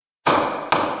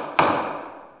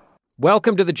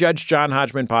Welcome to the Judge John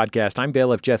Hodgman podcast. I'm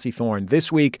bailiff Jesse Thorne.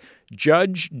 This week,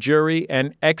 judge, jury,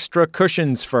 and extra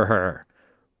cushions for her.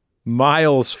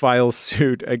 Miles files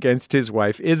suit against his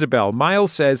wife, Isabel.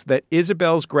 Miles says that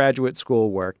Isabel's graduate school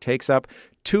work takes up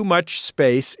too much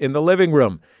space in the living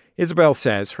room. Isabel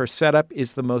says her setup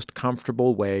is the most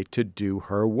comfortable way to do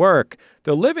her work.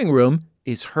 The living room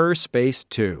is her space,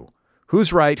 too.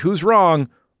 Who's right, who's wrong?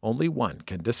 Only one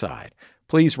can decide.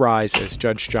 Please rise as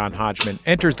Judge John Hodgman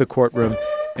enters the courtroom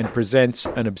and presents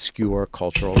an obscure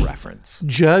cultural reference.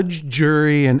 Judge,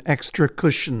 jury, and extra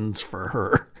cushions for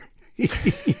her.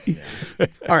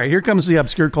 All right, here comes the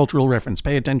obscure cultural reference.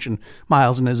 Pay attention,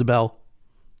 Miles and Isabel.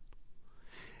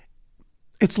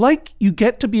 It's like you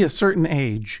get to be a certain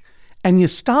age and you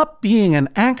stop being an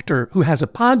actor who has a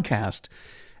podcast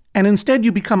and instead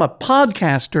you become a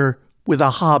podcaster with a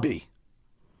hobby.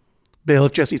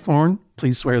 Bailiff Jesse Thorne,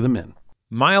 please swear them in.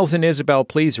 Miles and Isabel,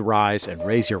 please rise and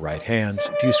raise your right hands.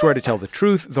 Do you swear to tell the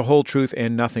truth, the whole truth,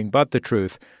 and nothing but the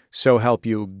truth, so help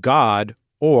you God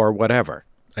or whatever?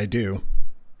 I do.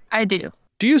 I do.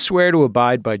 Do you swear to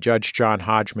abide by Judge John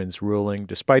Hodgman's ruling,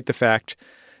 despite the fact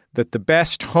that the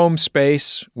best home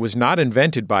space was not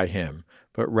invented by him,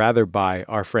 but rather by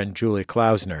our friend Julie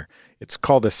Klausner? It's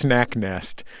called a snack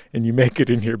nest, and you make it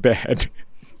in your bed.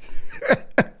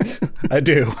 I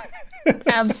do.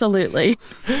 Absolutely.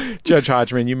 Judge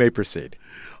Hodgman, you may proceed.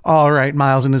 All right,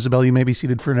 Miles and Isabel, you may be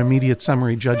seated for an immediate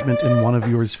summary judgment in one of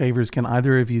yours favors. Can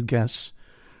either of you guess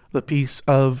the piece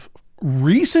of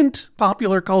recent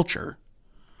popular culture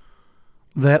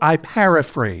that I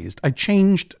paraphrased? I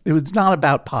changed. It was not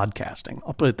about podcasting.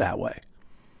 I'll put it that way.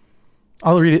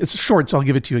 I'll read it. It's short, so I'll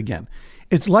give it to you again.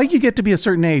 It's like you get to be a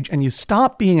certain age and you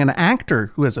stop being an actor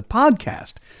who has a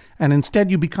podcast and instead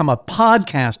you become a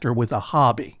podcaster with a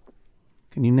hobby.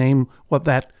 Can you name what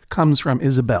that comes from,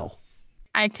 Isabel?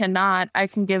 I cannot. I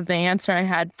can give the answer I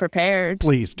had prepared.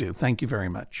 Please do. Thank you very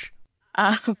much.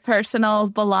 Personal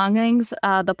Belongings,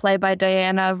 the play by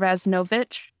Diana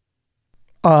Raznovich.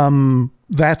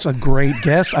 That's a great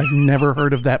guess. I've never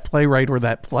heard of that playwright or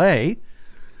that play.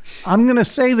 I'm going to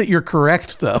say that you're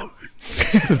correct, though,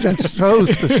 because that's so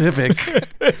specific.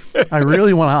 I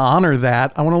really want to honor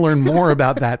that. I want to learn more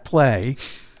about that play.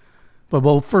 But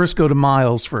we'll first go to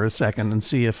Miles for a second and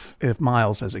see if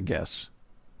Miles has a guess.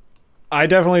 I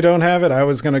definitely don't have it. I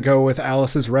was going to go with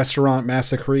Alice's Restaurant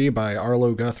Massacre by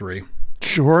Arlo Guthrie.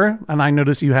 Sure. And I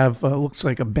notice you have, looks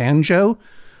like a banjo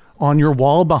on your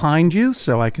wall behind you,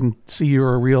 so I can see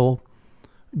you're a real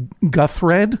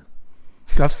Guthrie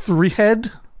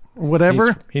head, or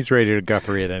whatever. He's ready to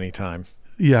Guthrie at any time.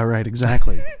 Yeah, right,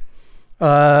 exactly.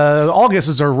 All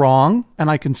guesses are wrong, and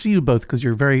I can see you both because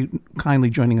you're very kindly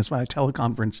joining us via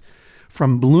teleconference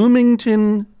from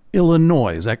Bloomington,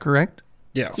 Illinois. Is that correct?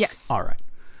 Yes. Yes. All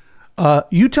right.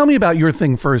 You tell me about your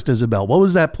thing first, Isabel. What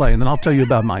was that play? And then I'll tell you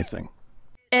about my thing.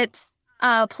 It's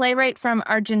a playwright from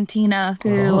Argentina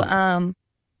who,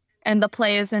 and the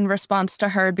play is in response to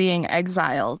her being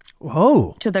exiled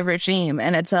to the regime.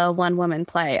 And it's a one-woman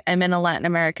play. I'm in a Latin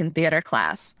American theater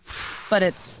class, but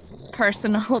it's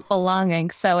personal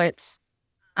belongings. So it's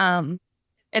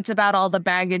about all the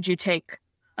baggage you take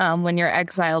when you're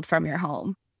exiled from your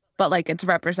home. But like it's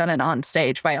represented on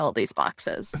stage by all these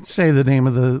boxes. Say the name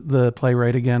of the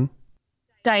playwright again.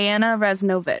 Diana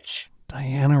Raznovich.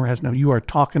 Diana Raznovich. You are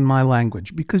talking my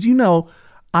language because, you know,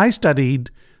 I studied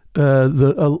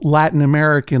the Latin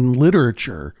American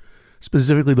literature,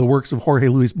 specifically the works of Jorge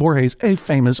Luis Borges, a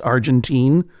famous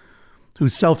Argentine who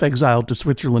self-exiled to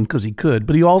Switzerland because he could,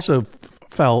 but he also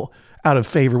fell out of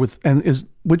favor with,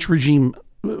 which regime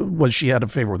was she out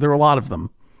of favor with? There were a lot of them.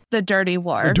 The Dirty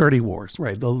War. The Dirty Wars,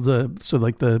 right. So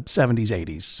like the 70s,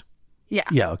 80s. Yeah.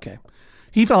 Yeah, okay.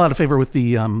 He fell out of favor with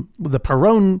the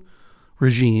Perón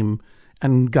regime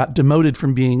and got demoted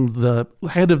from being the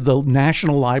head of the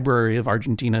National Library of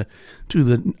Argentina to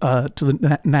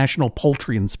the National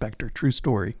Poultry Inspector. True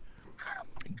story.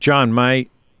 John, my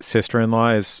sister-in-law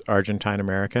is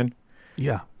Argentine-American.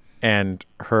 Yeah. And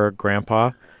her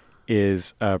grandpa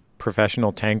is a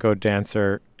professional tango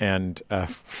dancer and a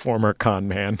former con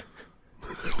man.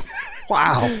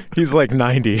 Wow. He's like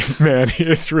 90, man. He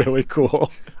is really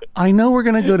cool. I know we're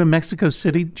going to go to Mexico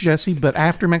City, Jesse, but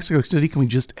after Mexico City, can we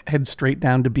just head straight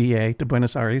down to BA, to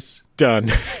Buenos Aires? Done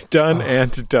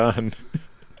and done.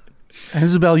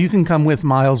 Isabel, you can come with.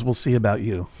 Miles. We'll see about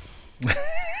you.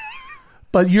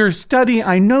 But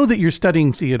I know that you're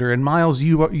studying theater, and Miles,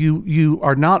 you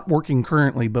are not working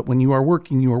currently, but when you are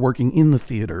working in the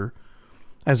theater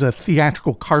as a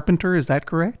theatrical carpenter. Is that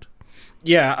correct?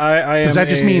 Yeah, I am. Does that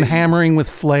just mean hammering with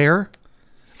flair?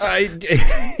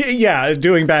 Yeah,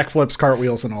 doing backflips,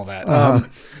 cartwheels, and all that.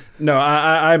 No,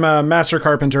 I'm a master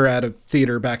carpenter at a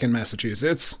theater back in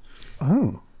Massachusetts.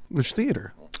 Oh, which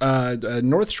theater?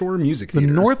 North Shore Music Theater.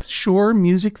 The North Shore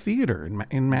Music Theater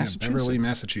in Massachusetts. Beverly,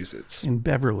 Massachusetts. In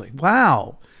Beverly.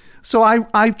 Wow. So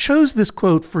I chose this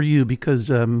quote for you because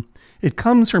it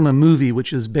comes from a movie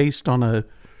which is based on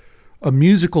a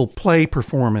musical play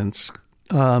performance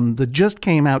that just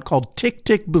came out called Tick,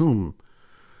 Tick, Boom,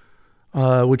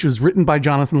 which was written by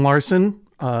Jonathan Larson,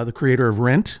 the creator of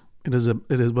Rent. It is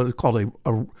what is called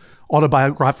a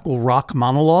autobiographical rock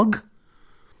monologue.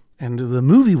 And the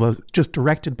movie was just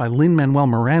directed by Lin-Manuel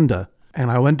Miranda.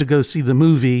 And I went to go see the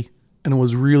movie, and it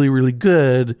was really, really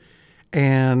good.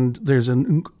 And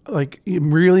it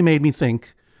really made me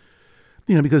think,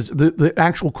 because the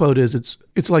actual quote is,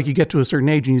 it's like you get to a certain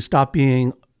age and you stop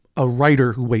being a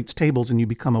writer who waits tables and you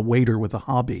become a waiter with a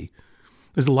hobby.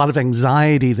 There's a lot of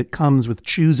anxiety that comes with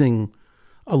choosing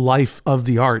a life of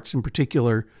the arts, in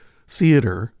particular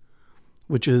theater,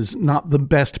 which is not the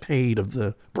best paid of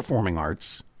the performing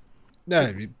arts.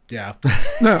 Yeah.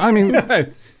 No, I mean,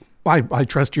 I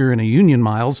trust you're in a union,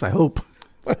 Miles, I hope.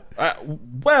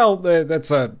 Well,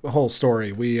 that's a whole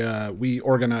story. We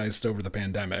organized over the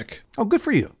pandemic. Oh, good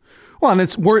for you. Well, and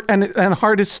it's and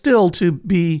hard is still to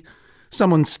be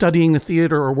someone studying the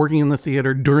theater or working in the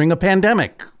theater during a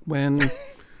pandemic when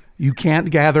you can't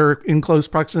gather in close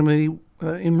proximity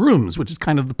in rooms, which is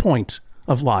kind of the point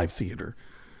of live theater.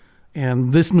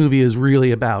 And this movie is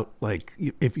really about, like,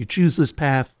 if you choose this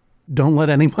path, don't let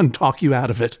anyone talk you out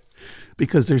of it,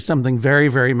 because there's something very,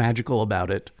 very magical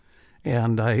about it.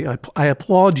 And I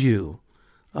applaud you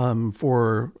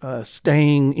for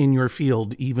staying in your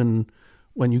field, even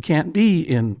when you can't be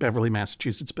in Beverly,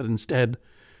 Massachusetts, but instead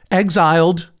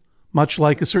exiled, much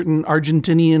like a certain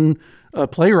Argentinian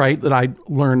playwright that I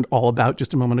learned all about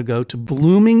just a moment ago, to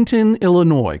Bloomington,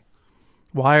 Illinois.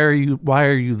 Why are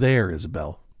you there,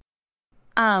 Isabel?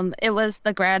 It was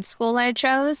the grad school I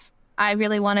chose. I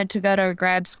really wanted to go to a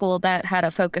grad school that had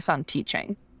a focus on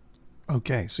teaching.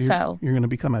 Okay, so you're going to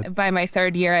become by my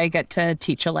third year, I get to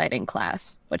teach a lighting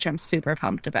class, which I'm super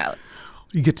pumped about.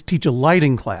 You get to teach a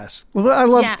lighting class. Well,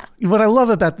 what I love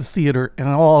about the theater and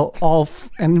all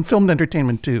and film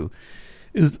entertainment too,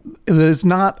 is that it's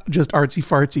not just artsy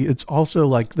fartsy. It's also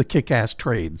like the kick-ass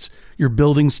trades. You're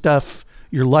building stuff,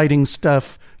 you're lighting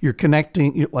stuff, you're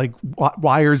connecting like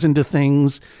wires into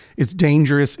things. It's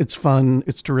dangerous. It's fun.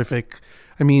 It's terrific.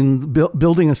 I mean,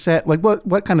 building a set, like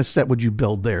what kind of set would you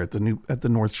build there at the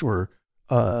North Shore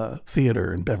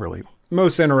Theater in Beverly?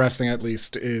 Most interesting, at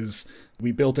least, is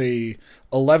we built a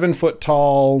 11-foot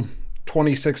tall,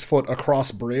 26-foot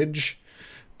across bridge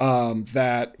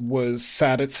that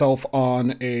sat itself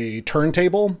on a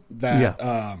turntable that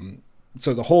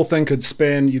so the whole thing could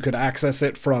spin. You could access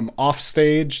it from off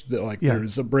stage.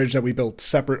 There's a bridge that we built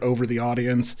separate over the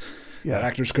audience. Yeah. That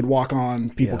actors could walk on,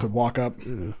 people could walk up.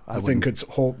 The thing could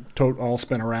all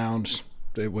spin around.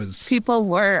 It was people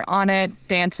were on it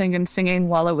dancing and singing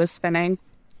while it was spinning.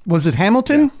 Was it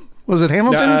Hamilton? Yeah. Was it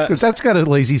Hamilton? Because that's got a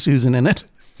Lazy Susan in it.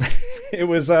 It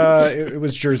was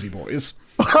Jersey Boys.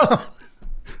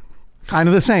 Kind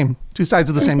of the same. Two sides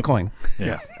of the same coin.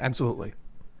 Yeah, absolutely.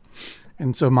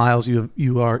 And so, Miles,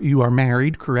 you are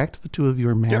married, correct? The two of you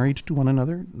are married to one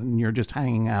another, and you're just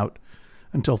hanging out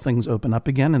until things open up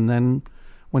again. And then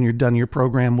when you're done your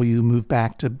program, will you move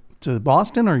back to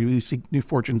Boston, or will you seek new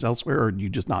fortunes elsewhere, or do you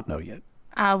just not know yet?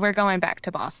 We're going back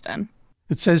to Boston.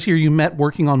 It says here you met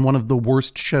working on one of the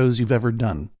worst shows you've ever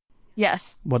done.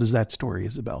 Yes. What is that story,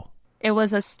 Isabel? It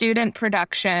was a student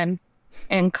production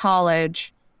in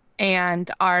college,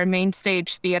 and our main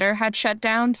stage theater had shut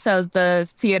down. So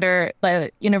the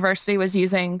university was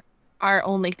using our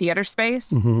only theater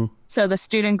space. Mm-hmm. So the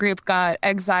student group got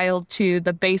exiled to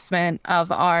the basement of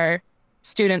our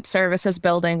student services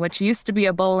building, which used to be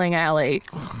a bowling alley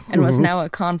and was now a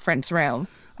conference room.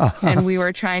 And we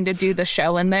were trying to do the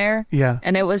show in there. Yeah.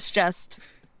 And it was just,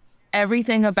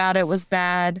 everything about it was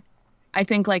bad. I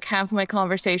think like half my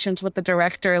conversations with the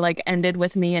director ended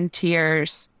with me in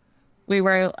tears.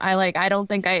 I don't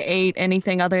think I ate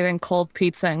anything other than cold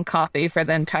pizza and coffee for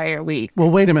the entire week.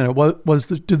 Well, wait a minute.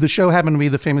 Did the show happen to be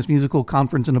the famous musical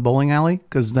Conference in a Bowling Alley?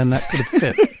 Because then that could have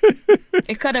fit.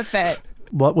 It could have fit.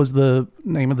 What was the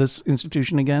name of this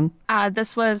institution again?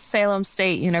 This was Salem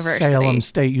State University. Salem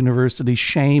State University.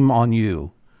 Shame on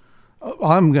you.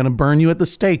 I'm going to burn you at the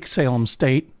stake, Salem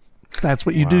State. That's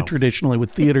what you do traditionally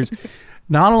with theaters.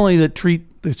 Not only that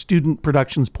treat the student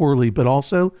productions poorly, but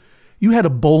also you had a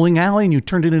bowling alley and you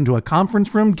turned it into a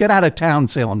conference room. Get out of town,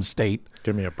 Salem State.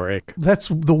 Give me a break. That's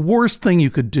the worst thing you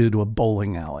could do to a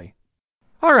bowling alley.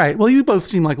 All right. Well, you both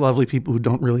seem like lovely people who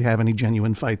don't really have any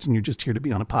genuine fights, and you're just here to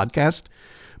be on a podcast.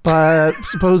 But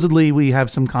supposedly we have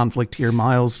some conflict here.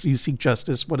 Miles, you seek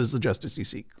justice. What is the justice you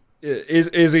seek?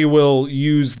 Izzy will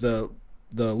use the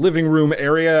living room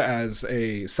area as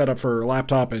a setup for her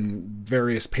laptop and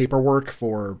various paperwork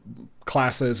for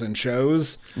classes and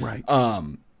shows. Right.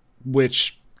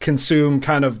 Which consume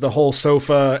kind of the whole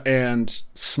sofa and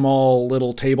small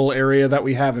little table area that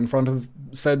we have in front of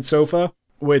said sofa,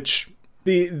 which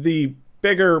the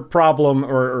bigger problem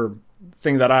or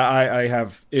thing that I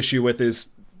have issue with is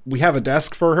we have a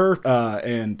desk for her,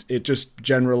 and it just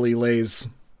generally lays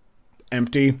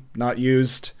empty, not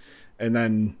used, and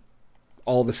then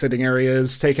all the sitting area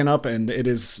is taken up, and it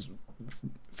is,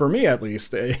 for me at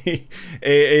least,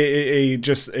 a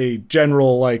just a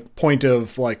general like point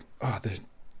of like, oh,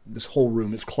 this whole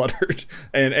room is cluttered,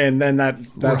 and then that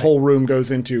right. whole room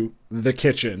goes into the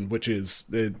kitchen, which is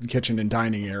the kitchen and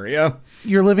dining area.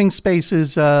 Your living space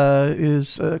is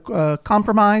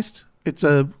compromised. It's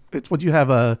what you have,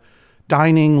 a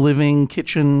dining, living,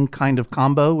 kitchen kind of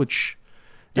combo, which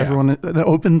everyone, an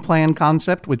open plan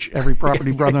concept, which every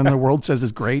property brother in the world says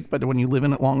is great. But when you live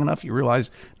in it long enough, you realize,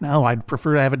 no, I'd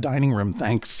prefer to have a dining room.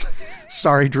 Thanks.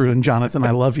 Sorry, Drew and Jonathan,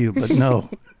 I love you, but no.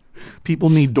 People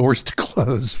need doors to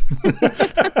close.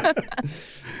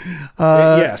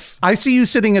 Yes. I see you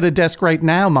sitting at a desk right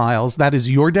now, Miles. That is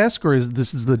your desk, or is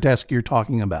this the desk you're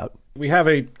talking about? We have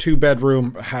a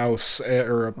 2-bedroom house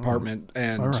or apartment,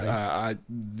 and right.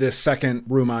 This second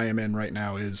room I am in right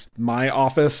now is my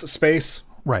office space.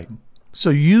 Right. So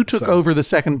you took over the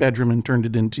second bedroom and turned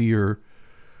it into your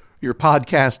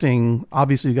podcasting.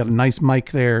 Obviously, you got a nice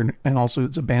mic there, and also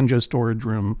it's a banjo storage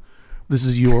room. This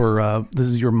is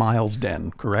your Miles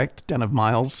den, correct? Den of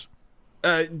Miles?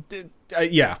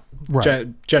 Yeah,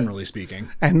 right. Generally speaking.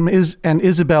 And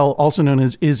Isabel, also known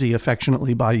as Izzy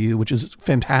affectionately by you, which is a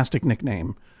fantastic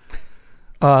nickname,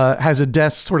 has a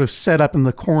desk sort of set up in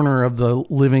the corner of the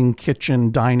living,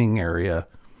 kitchen, dining area,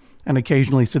 and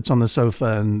occasionally sits on the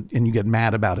sofa, and you get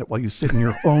mad about it while you sit in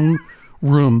your own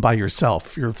room by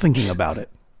yourself. You're thinking about it.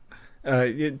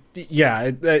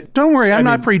 Don't worry, I'm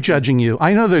not prejudging you.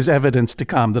 I know there's evidence to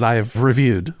come that I have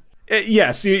reviewed.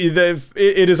 Yes, it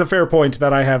is a fair point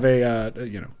that I have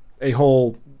a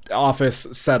whole office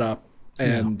set up,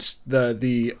 and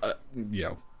the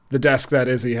desk that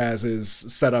Izzy has is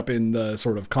set up in the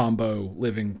sort of combo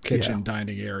living, kitchen,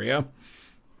 dining area,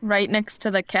 right next to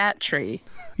the cat tree.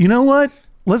 You know what?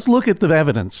 Let's look at the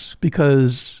evidence,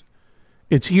 because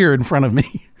it's here in front of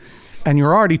me. And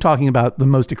you're already talking about the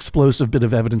most explosive bit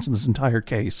of evidence in this entire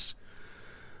case,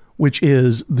 which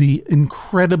is the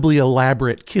incredibly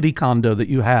elaborate kitty condo that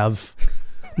you have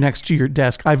next to your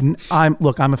desk. I'm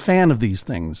a fan of these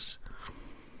things.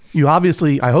 You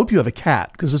obviously, I hope you have a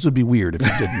cat, because this would be weird if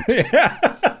you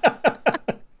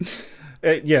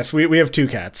didn't. Yes, we have 2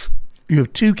 cats. You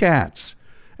have 2 cats.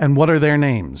 And what are their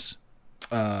names?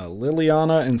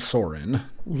 Liliana and Soren.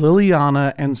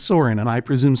 Liliana and Soren, and I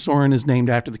presume Soren is named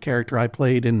after the character I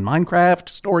played in Minecraft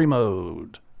Story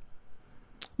Mode.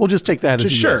 We'll just take that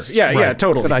as sure. Yes. Yeah, right. Yeah,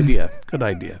 totally. Good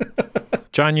idea.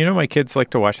 John, you know my kids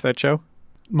like to watch that show?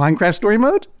 Minecraft Story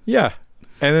Mode? Yeah.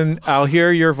 And then I'll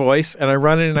hear your voice, and I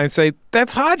run in and I say,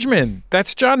 "That's Hodgman.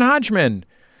 That's John Hodgman."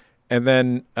 And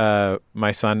then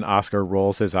my son Oscar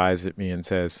rolls his eyes at me and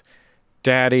says,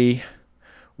 "Daddy,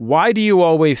 why do you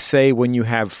always say when you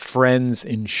have friends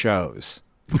in shows?"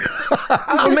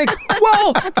 I'm like,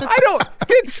 well, I don't,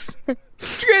 it's,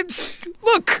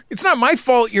 look, it's not my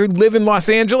fault you live in Los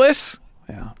Angeles.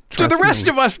 Yeah. To the rest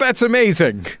of us, that's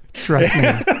amazing. Trust me.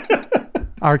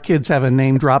 Our kids have a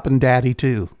name dropping daddy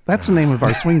too. That's the name of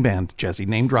our swing band, Jesse,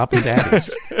 Name Dropping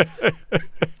Daddies.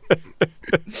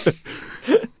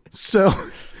 So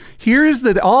here is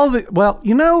I'm going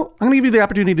to give you the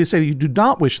opportunity to say that you do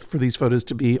not wish for these photos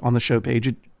to be on the show page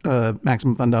at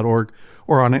MaximumFun.org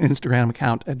or on an Instagram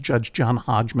account at Judge John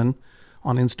Hodgman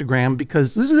on Instagram,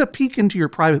 because this is a peek into your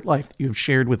private life that you've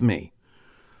shared with me.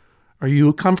 Are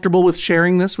you comfortable with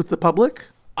sharing this with the public?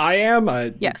 I am.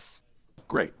 Yes.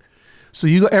 Great. So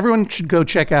everyone should go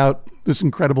check out this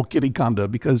incredible kitty condo,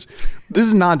 because this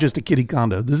is not just a kitty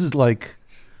condo. This is like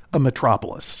a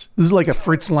metropolis. This is like a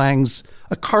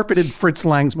carpeted Fritz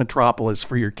Lang's metropolis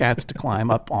for your cats to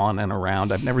climb up on and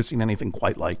around. I've never seen anything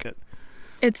quite like it.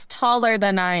 It's taller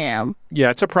than I am.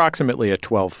 Yeah, it's approximately a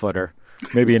 12-footer,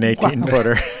 maybe an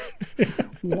 18-footer.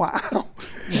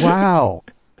 Wow.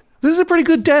 This is a pretty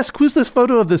good desk. Who's this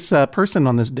photo of this person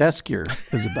on this desk here,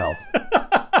 Isabel?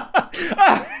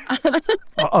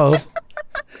 Uh-oh.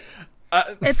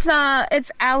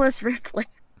 It's Alice Ripley.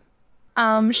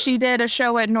 She did a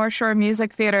show at North Shore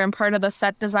Music Theater, and part of the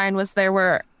set design was there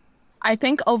were, I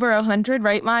think, over 100,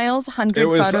 right, Miles? 100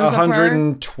 photos of her? It was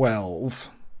 112.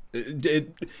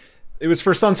 It was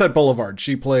for Sunset Boulevard.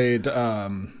 She played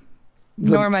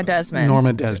Norma Desmond.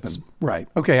 Norma Desmond. Yes. Right.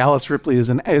 Okay. Alice Ripley is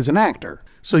an actor.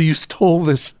 So you stole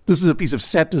this. This is a piece of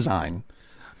set design.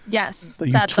 Yes,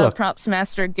 that the props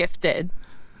master gifted.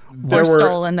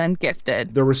 Stole and then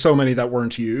gifted. There were so many that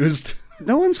weren't used.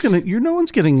 No one's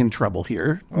getting in trouble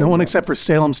here. No one except for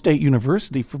Salem State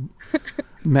University for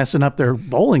messing up their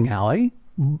bowling alley.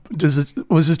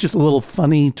 Was this just a little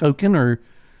funny token, or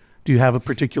do you have a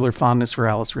particular fondness for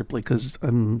Alice Ripley? Because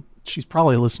she's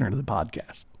probably a listener to the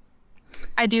podcast.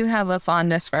 I do have a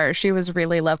fondness for her. She was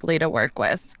really lovely to work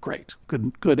with. Great.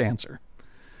 Good answer.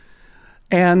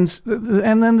 And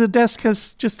then the desk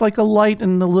has just like a light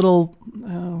and a little,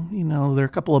 there are a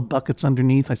couple of buckets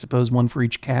underneath, I suppose, one for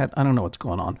each cat. I don't know what's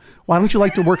going on. Why don't you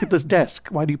like to work at this desk?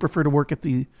 Why do you prefer to work at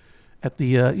the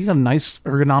you got a nice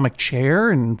ergonomic chair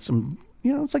and some,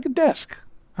 it's like a desk.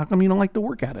 How come you don't like to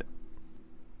work at it?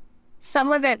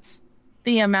 Some of it's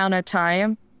the amount of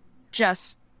time,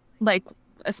 just like,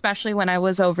 especially when I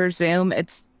was over Zoom,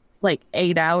 it's like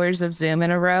 8 hours of Zoom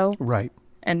in a row. Right.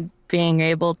 And being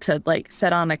able to like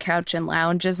sit on a couch and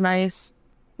lounge is nice.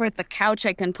 With the couch,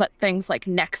 I can put things like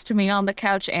next to me on the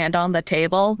couch and on the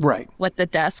table. Right. With the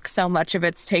desk, so much of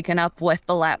it's taken up with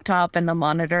the laptop and the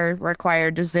monitor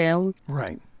required to Zoom.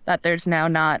 Right. That there's now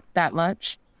not that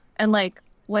much. And like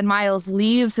when Miles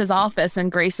leaves his office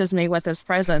and graces me with his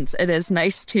presence, it is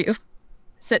nice to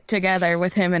sit together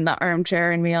with him in the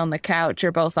armchair and me on the couch,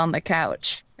 or both on the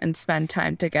couch, and spend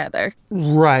time together.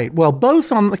 Right. Well,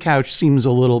 both on the couch seems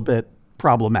a little bit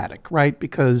problematic, right?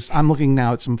 Because I'm looking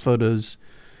now at some photos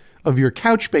of your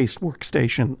couch-based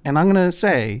workstation, and I'm going to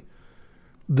say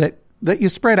that you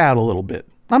spread out a little bit.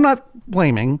 I'm not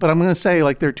blaming, but I'm going to say,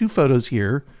 like, there are two photos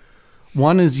here.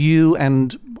 One is you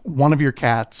and one of your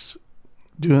cats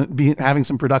having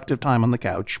some productive time on the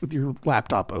couch with your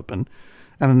laptop open,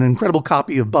 and an incredible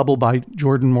copy of Bubble by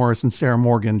Jordan Morris and Sarah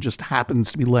Morgan just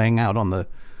happens to be laying out on the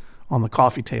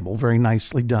coffee table. Very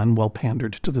nicely done, well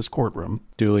pandered to this courtroom.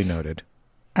 Duly noted.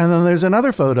 And then there's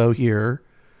another photo here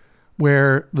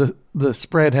where the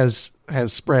spread has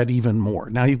spread even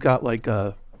more. Now you've got like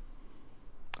a,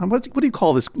 what do you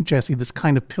call this, Jesse? This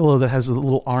kind of pillow that has the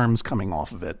little arms coming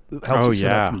off of it. That helps you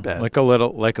sit up in bed. Like a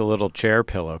little chair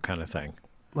pillow kind of thing.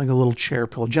 Like a little chair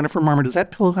pillow. Jennifer Marmor, does that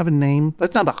pillow have a name?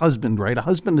 That's not a husband, right? A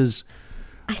husband is,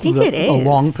 I think it is, a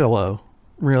long pillow.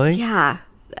 Really? Yeah.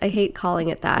 I hate calling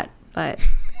it that, but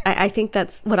I think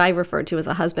that's what I refer to as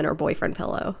a husband or boyfriend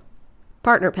pillow.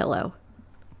 Partner pillow.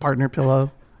 Partner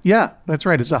pillow. Yeah, that's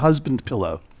right. It's a husband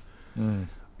pillow.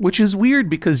 Which is weird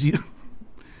because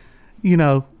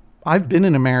I've been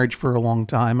in a marriage for a long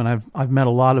time, and I've met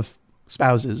a lot of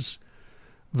spouses.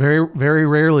 Very, very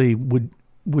rarely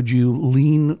would you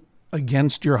lean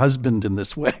against your husband in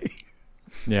this way.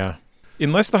 Yeah.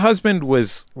 Unless the husband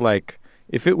was like,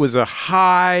 if it was a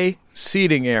high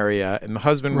seating area and the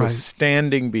husband was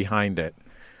standing behind it.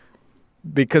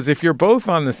 Because if you're both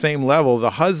on the same level, the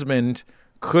husband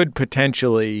could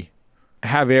potentially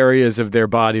have areas of their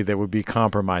body that would be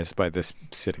compromised by this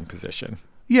sitting position.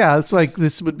 Yeah, it's like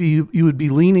you would be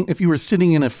leaning, if you were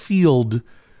sitting in a field,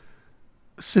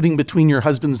 sitting between your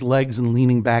husband's legs and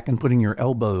leaning back and putting your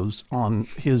elbows on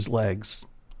his legs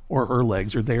or her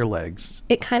legs or their legs.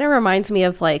 It kind of reminds me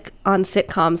of like on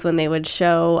sitcoms when they would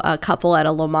show a couple at a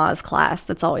Lamaze class.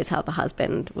 That's always how the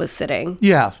husband was sitting.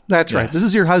 Yeah, that's right. This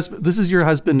is your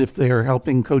husband if they're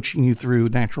coaching you through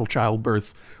natural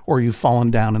childbirth, or you've fallen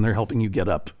down and they're helping you get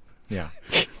up. Yeah.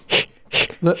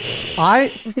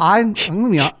 I'm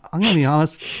gonna be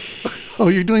honest. Oh,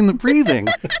 you're doing the breathing.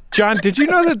 John, did you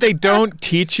know that they don't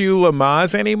teach you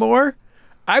Lamaze anymore?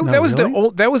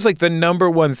 That was like the number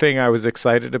one thing I was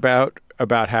excited about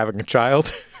having a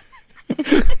child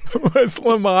was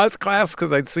Lamaze class,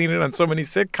 because I'd seen it on so many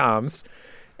sitcoms.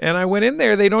 And I went in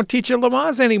there. They don't teach you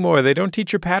Lamaze anymore. They don't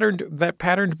teach you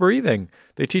patterned breathing.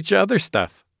 They teach you other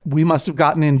stuff. We must have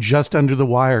gotten in just under the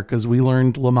wire because we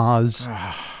learned Lamaze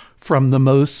from the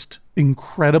most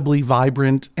incredibly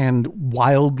vibrant and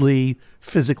wildly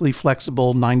physically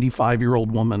flexible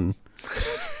 95-year-old woman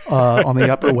on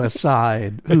the Upper West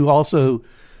Side, who also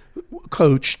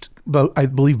coached, I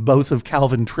believe, both of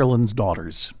Calvin Trillin's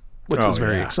daughters, which was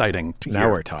very exciting to hear. Now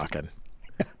we're talking.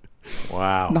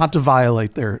 Wow. Not to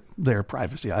violate their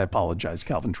privacy. I apologize,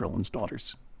 Calvin Trillin's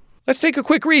daughters. Let's take a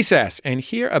quick recess and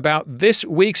hear about this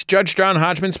week's Judge John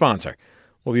Hodgman sponsor.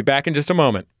 We'll be back in just a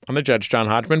moment on the Judge John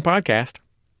Hodgman podcast.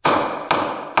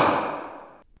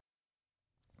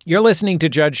 You're listening to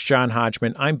Judge John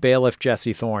Hodgman. I'm bailiff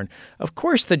Jesse Thorne. Of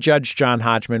course, the Judge John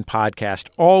Hodgman podcast,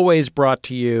 always brought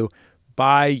to you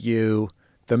by you,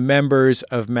 the members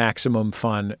of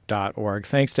MaximumFun.org.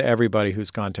 Thanks to everybody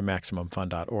who's gone to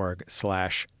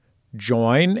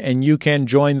MaximumFun.org/join, and you can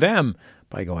join them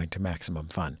by going to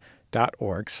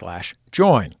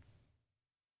MaximumFun.org/join.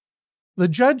 The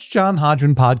Judge John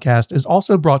Hodgman podcast is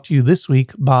also brought to you this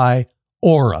week by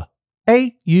Aura.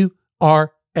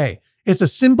 A-U-R-A. It's a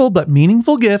simple but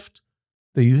meaningful gift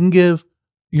that you can give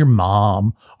your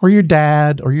mom or your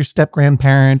dad or your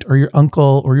step-grandparent or your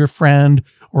uncle or your friend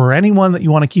or anyone that you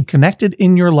want to keep connected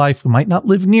in your life who might not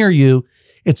live near you.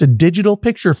 It's a digital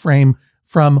picture frame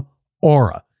from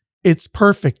Aura. It's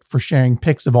perfect for sharing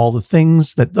pics of all the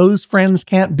things that those friends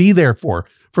can't be there for,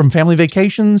 from family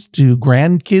vacations to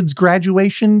grandkids'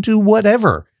 graduation to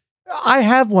whatever. I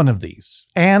have one of these,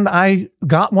 and I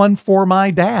got one for my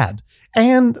dad,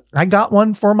 and I got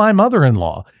one for my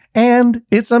mother-in-law, and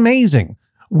it's amazing.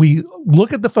 We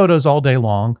look at the photos all day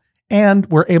long, and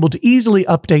we're able to easily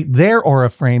update their Aura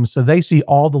frames so they see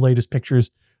all the latest pictures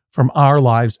from our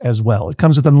lives as well. It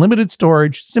comes with unlimited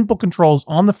storage, simple controls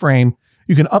on the frame.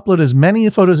 You can upload as many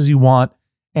photos as you want,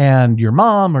 and your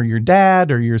mom or your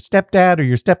dad or your stepdad or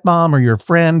your stepmom or your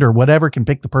friend or whatever can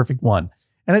pick the perfect one.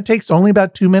 And it takes only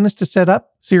about 2 minutes to set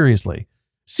up. Seriously.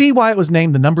 See why it was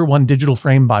named the #1 digital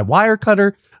frame by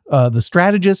Wirecutter, The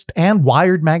Strategist, and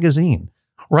Wired Magazine.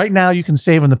 Right now, you can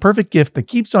save on the perfect gift that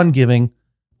keeps on giving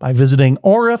by visiting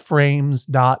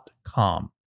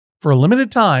auraframes.com. For a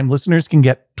limited time, listeners can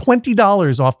get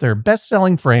 $20 off their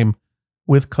best-selling frame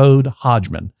with code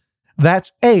Hodgman.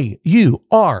 That's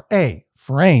AURA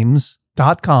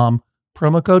frames.com,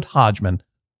 promo code Hodgman.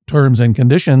 Terms and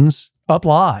conditions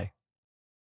apply.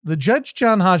 The Judge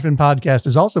John Hodgman podcast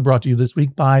is also brought to you this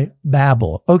week by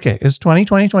Babbel. Okay, it's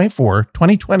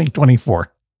 2020-24.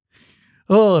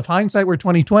 Oh, if hindsight were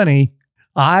 2020,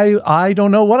 I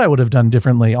don't know what I would have done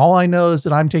differently. All I know is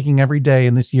that I'm taking every day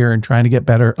in this year and trying to get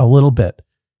better a little bit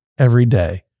every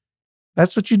day.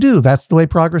 That's what you do. That's the way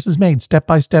progress is made, step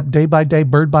by step, day by day,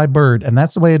 bird by bird. And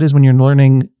that's the way it is when you're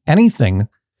learning anything,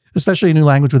 especially a new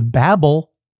language with Babbel.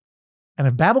 And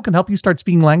if Babbel can help you start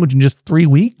speaking language in just 3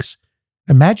 weeks,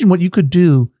 imagine what you could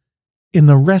do in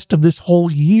the rest of this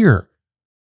whole year.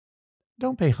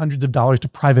 Don't pay hundreds of dollars to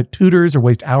private tutors or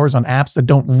waste hours on apps that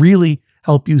don't really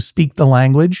help you speak the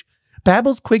language.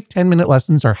 Babbel's quick 10-minute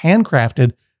lessons are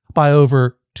handcrafted by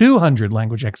over 200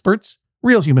 language experts,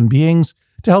 real human beings,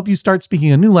 to help you start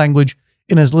speaking a new language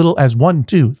in as little as 1,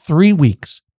 2, 3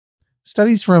 weeks.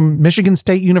 Studies from Michigan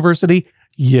State University,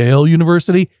 Yale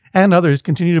University, and others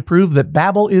continue to prove that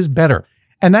Babbel is better.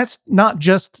 And that's not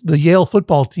just the Yale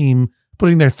football team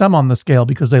putting their thumb on the scale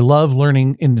because they love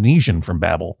learning Indonesian from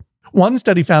Babbel. One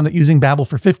study found that using Babbel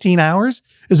for 15 hours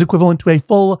is equivalent to a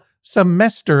full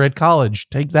semester at college.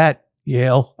 Take that,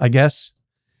 Yale, I guess.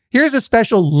 Here's a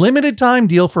special limited time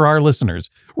deal for our listeners.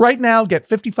 Right now, get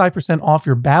 55% off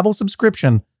your Babbel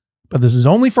subscription, but this is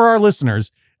only for our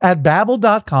listeners at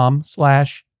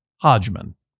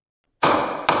babbel.com/Hodgman.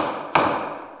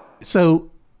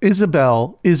 So,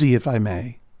 Izzy, if I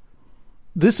may,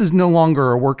 this is no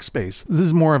longer a workspace. This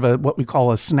is more of what we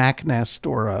call a snack nest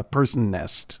or a person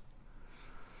nest.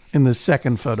 In the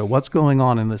second photo, what's going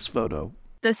on in this photo?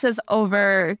 This is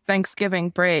over Thanksgiving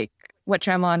break, which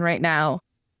I'm on right now.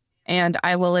 And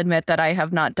I will admit that I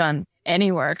have not done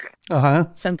any work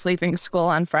since leaving school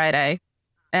on Friday.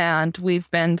 And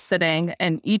we've been sitting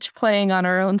and each playing on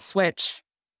our own Switch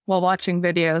while watching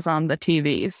videos on the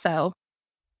TV. So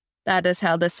that is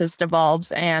how this has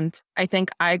devolved. And I think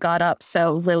I got up,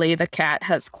 so Lily the cat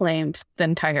has claimed the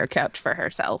entire couch for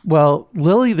herself. Well,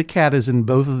 Lily the cat is in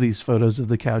both of these photos of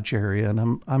the couch area.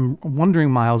 And I'm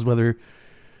wondering, Miles, whether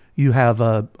you have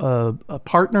a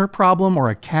partner problem or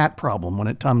a cat problem when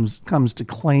it comes to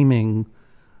claiming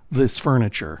this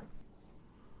furniture.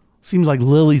 Seems like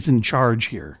Lily's in charge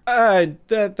here.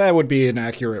 That would be an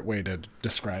accurate way to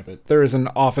describe it. There is an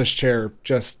office chair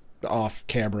just off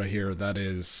camera here that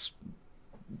is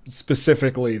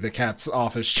specifically the cat's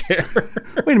office chair.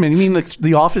 Wait a minute, you mean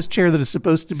the office chair that is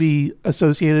supposed to be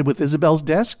associated with Isabel's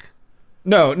desk?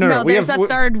 No. There's a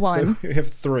third one. We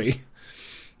have 3.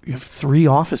 You have 3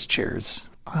 office chairs.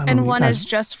 And one is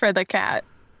just for the cat.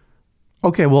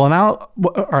 Okay, well, now,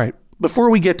 all right.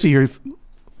 Before we get to your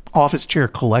office chair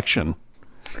collection,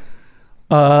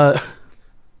 you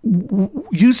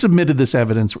submitted this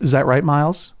evidence. Is that right,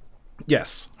 Miles?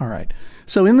 Yes. All right.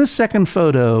 So in the second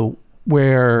photo,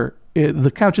 where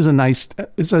the couch is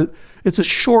it's a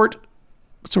short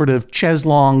sort of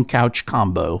chaise-longue couch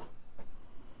combo.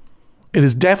 It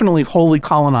is definitely wholly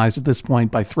colonized at this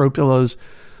point by throw pillows,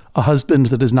 a husband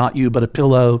that is not you but a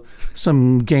pillow,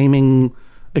 some gaming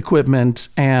equipment,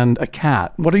 and a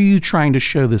cat. What are you trying to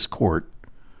show this court?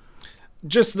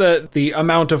 just the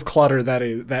amount of clutter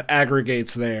that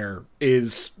aggregates there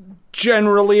is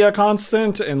generally a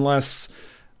constant, unless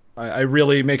I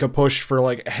really make a push for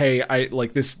like, hey, I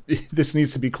like this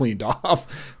needs to be cleaned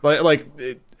off. But like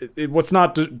what's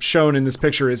not shown in this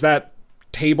picture is that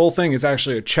table thing is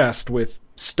actually a chest with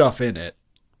stuff in it.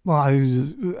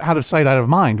 Well, out of sight, out of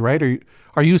mind, right?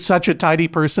 Are you such a tidy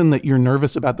person that you're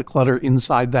nervous about the clutter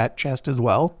inside that chest as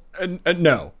well?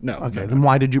 No. Okay, then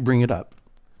why did you bring it up?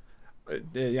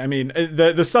 I mean,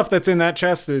 the stuff that's in that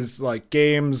chest is like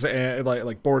games, and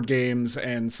like board games,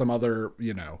 and some other,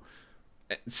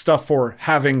 stuff for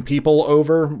having people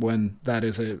over when that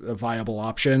is a viable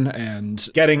option, and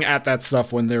getting at that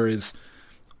stuff when there is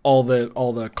all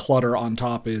the clutter on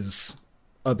top is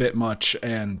a bit much,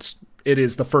 and it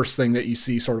is the first thing that you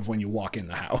see sort of when you walk in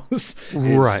the house.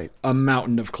 Right. A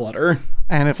mountain of clutter.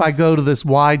 And if I go to this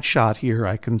wide shot here,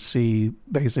 I can see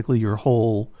basically your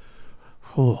whole,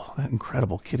 that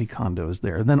incredible kitty condo is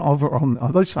there. And then over on the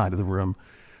other side of the room,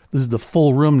 this is the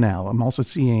full room now. I'm also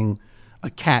seeing a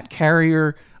cat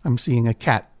carrier. I'm seeing a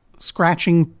cat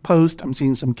scratching post. I'm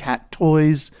seeing some cat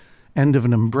toys, end of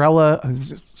an umbrella,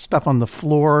 stuff on the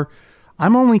floor.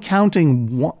 I'm only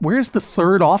counting one. Where's the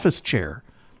third office chair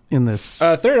in this?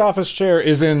 Third office chair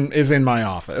is in my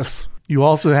office. You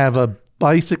also have a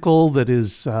bicycle that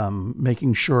is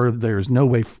making sure there's no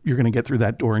way you're going to get through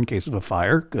that door in case of a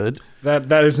fire. Good.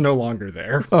 That is no longer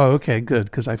there. Oh, okay, good,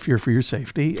 because I fear for your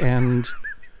safety. And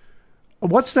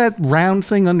what's that round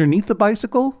thing underneath the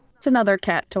bicycle? It's another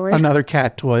cat toy. Another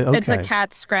cat toy, okay. It's a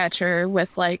cat scratcher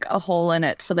with like a hole in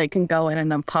it so they can go in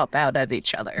and then pop out at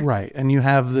each other. Right, and you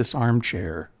have this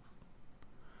armchair,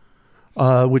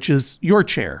 which is your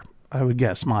chair, I would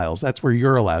guess, Miles. That's where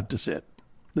you're allowed to sit.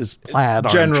 This plaid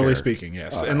Generally armchair. speaking,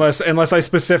 yes. Right. Unless I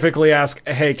specifically ask,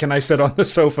 hey, can I sit on the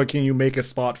sofa? Can you make a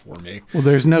spot for me? Well,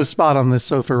 there's no spot on this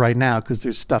sofa right now because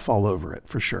there's stuff all over it,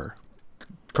 for sure.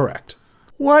 Correct.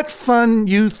 What fun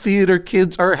you theater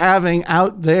kids are having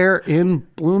out there in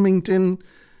Bloomington,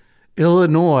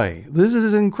 Illinois. This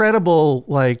is incredible.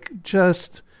 Like,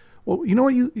 just, well, you know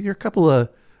what? You're a couple of,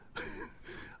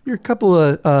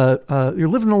 you're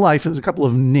living the life as a couple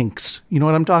of ninks. You know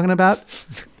what I'm talking about?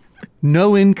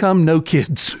 No income, no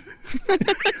kids.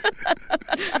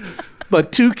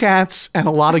 But 2 cats and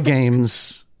a lot of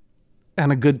games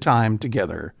and a good time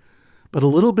together. But a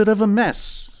little bit of a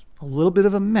mess. A little bit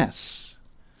of a mess.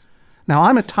 Now,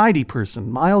 I'm a tidy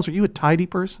person. Miles, are you a tidy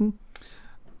person?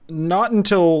 Not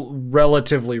until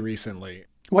relatively recently.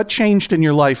 What changed in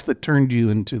your life that turned you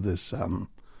into this,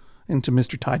 into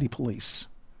Mr. Tidy Police?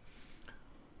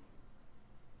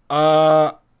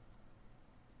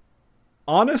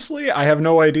 Honestly, I have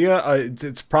no idea.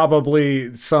 It's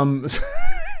probably some.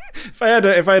 If I had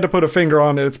to put a finger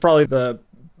on it, it's probably the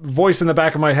voice in the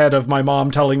back of my head of my mom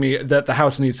telling me that the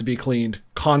house needs to be cleaned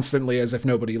constantly, as if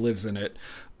nobody lives in it.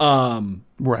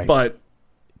 Right. But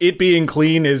it being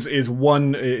clean is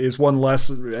one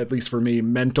less, at least for me,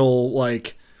 mental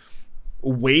like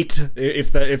weight.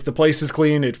 If the place is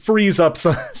clean, it frees up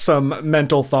some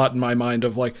mental thought in my mind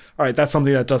of like, all right, that's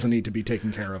something that doesn't need to be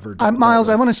taken care of. Or Miles,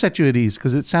 I want to set you at ease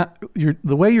because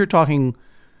the way you're talking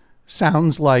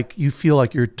sounds like you feel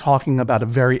like you're talking about a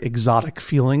very exotic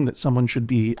feeling that someone should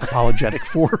be apologetic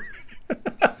for.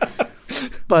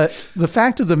 But the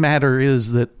fact of the matter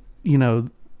is that,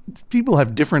 people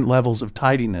have different levels of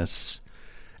tidiness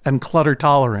and clutter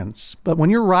tolerance. But when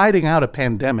you're riding out a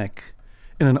pandemic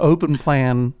in an open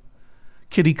plan,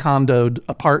 kitty condoed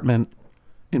apartment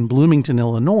in Bloomington,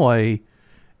 Illinois,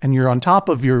 and you're on top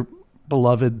of your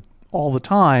beloved all the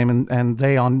time and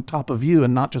they on top of you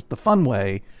and not just the fun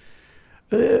way,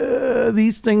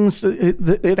 these things,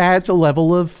 it adds a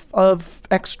level of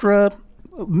extra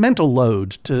mental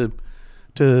load to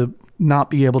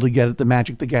not be able to get at the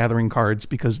Magic the Gathering cards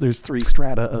because there's 3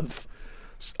 strata of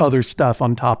other stuff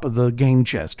on top of the game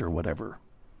chest or whatever.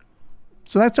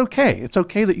 So that's okay. It's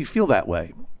okay that you feel that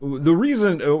way. The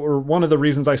reason, or one of the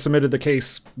reasons I submitted the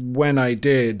case when I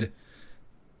did,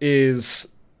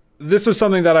 is this is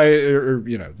something that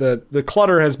the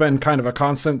clutter has been kind of a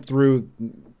constant through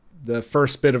the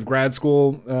first bit of grad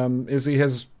school Izzy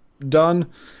has done.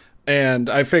 And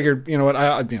I figured,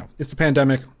 it's the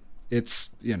pandemic.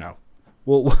 It's,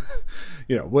 we'll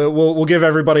give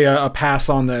everybody a pass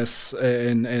on this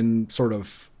and sort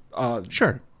of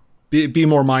sure be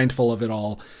more mindful of it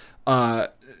all.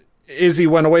 Izzy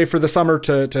went away for the summer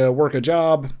to work a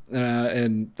job,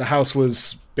 and the house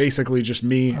was basically just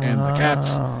me and the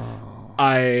cats.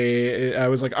 I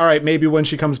was like, all right, maybe when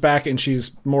she comes back and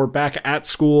she's more back at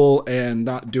school and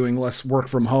not doing less work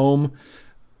from home,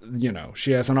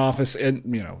 she has an office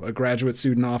in, a graduate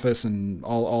student office and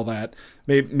all that.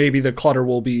 Maybe the clutter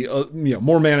will be,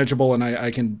 more manageable and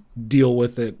I can deal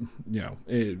with it,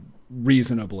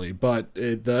 reasonably. But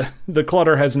the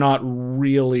clutter has not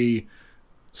really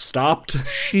stopped.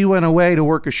 She went away to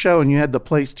work a show and you had the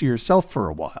place to yourself for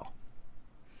a while.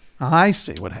 I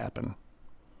see what happened.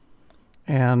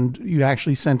 And you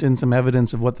actually sent in some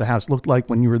evidence of what the house looked like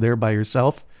when you were there by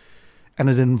yourself. And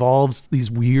it involves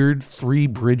these weird 3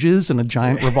 bridges and a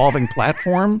giant revolving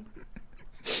platform.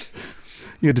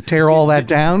 You had to tear all that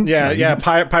down. Yeah,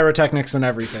 pyrotechnics and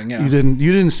everything. Yeah,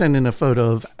 you didn't send in a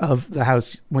photo of the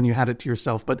house when you had it to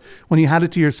yourself. But when you had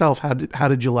it to yourself, how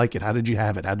did you like it? How did you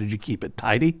have it? How did you keep it?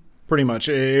 Tidy? Pretty much,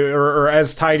 or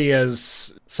as tidy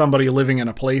as somebody living in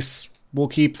a place will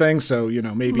keep things. So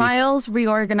maybe Miles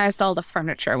reorganized all the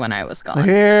furniture when I was gone.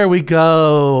 Here we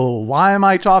go. Why am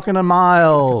I talking to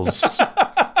Miles?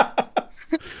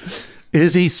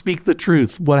 Izzy, speak the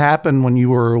truth. What happened when you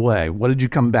were away? What did you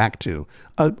come back to?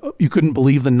 You couldn't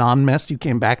believe the non-mess you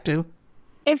came back to?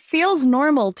 It feels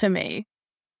normal to me.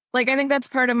 I think that's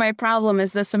part of my problem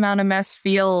is this amount of mess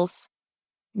feels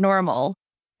normal.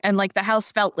 And the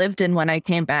house felt lived in when I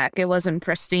came back. It wasn't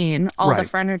pristine. All the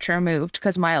furniture moved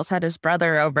because Miles had his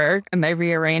brother over and they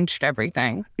rearranged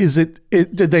everything. Did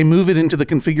they move it into the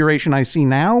configuration I see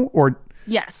now or?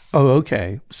 Yes. Oh,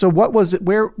 okay. So what was it?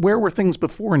 Where were things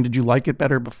before and did you like it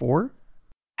better before?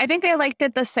 I think I liked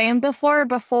it the same before.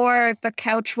 Before the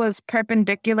couch was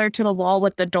perpendicular to the wall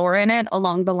with the door in it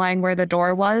along the line where the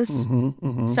door was. Mm-hmm,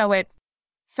 mm-hmm. So it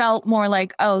felt more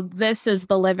like, oh, this is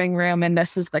the living room and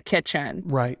this is the kitchen.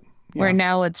 Right. Yeah. Where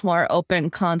now it's more open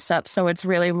concept. So it's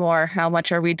really more how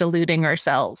much are we deluding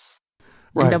ourselves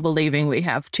into believing we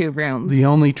have 2 rooms. The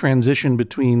only transition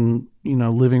between,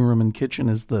 living room and kitchen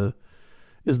is the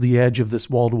edge of this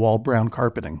wall-to-wall brown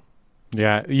carpeting.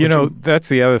 Yeah. That's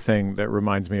the other thing that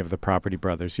reminds me of the Property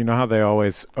Brothers. You know how they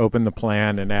always open the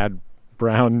plan and add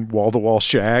brown wall-to-wall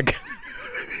shag?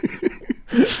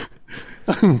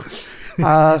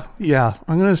 Yeah,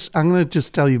 I'm gonna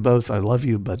just tell you both I love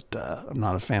you, but I'm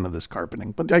not a fan of this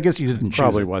carpeting. But I guess you didn't choose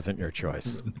Probably it. Wasn't your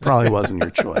choice. Probably wasn't your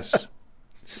choice.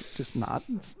 It's just not.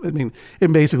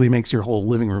 It basically makes your whole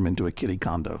living room into a kiddie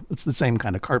condo. It's the same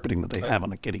kind of carpeting that they have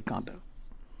on a kiddie condo.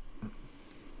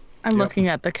 I'm looking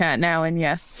at the cat now, and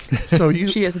yes, so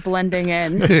she is blending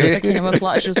in. The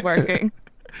camouflage is working.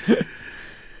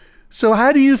 So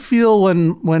how do you feel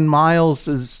when Miles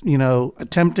is,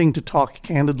 attempting to talk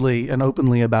candidly and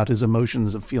openly about his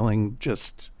emotions of feeling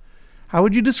just, how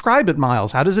would you describe it,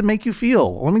 Miles? How does it make you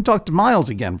feel? Let me talk to Miles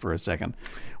again for a second.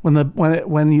 When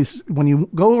you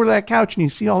go over to that couch and you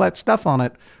see all that stuff on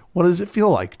it, what does it feel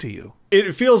like to you?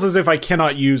 It feels as if I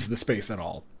cannot use the space at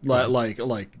all. Like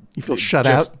you feel shut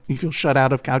out. You feel shut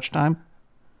out of couch time.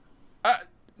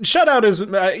 Shut out is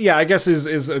I guess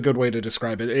is a good way to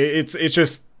describe it. It's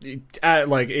just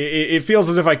it feels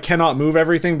as if I cannot move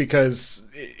everything because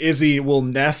Izzy will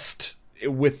nest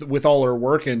with all her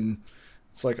work, and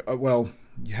it's like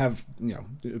you have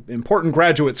important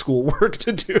graduate school work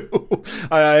to do.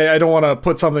 I don't want to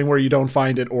put something where you don't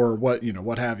find it or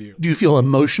what have you. Do you feel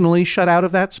emotionally shut out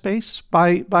of that space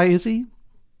by Izzy?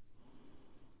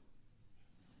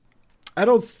 I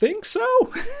don't think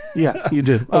so. Yeah, you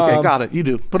do. Okay, got it. You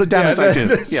do. Put it down as I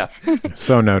do. Yeah.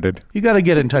 So noted. You got to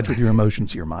get in touch with your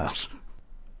emotions here, Miles.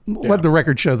 Let the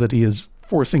record show that he is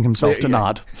forcing himself to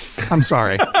nod. I'm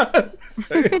sorry.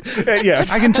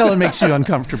 Yes. I can tell it makes you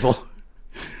uncomfortable.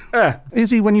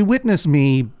 Izzy, when you witness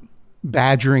me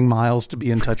badgering Miles to be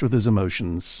in touch with his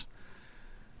emotions,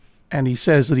 and he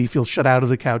says that he feels shut out of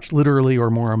the couch literally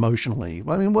or more emotionally,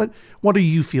 I mean, what are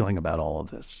you feeling about all of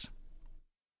this?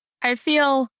 I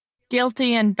feel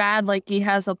guilty and bad, like he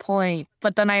has a point,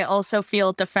 but then I also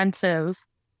feel defensive.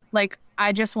 Like,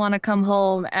 I just want to come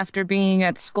home after being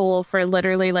at school for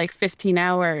literally 15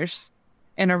 hours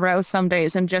in a row some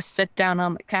days and just sit down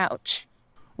on the couch.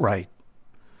 Right.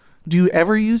 Do you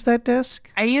ever use that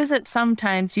desk? I use it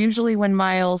sometimes, usually when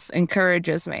Miles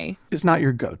encourages me. It's not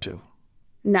your go-to?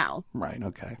 No. Right,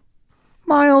 okay.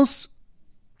 Miles,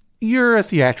 you're a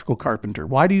theatrical carpenter.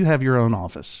 Why do you have your own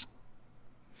office?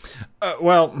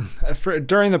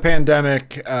 During the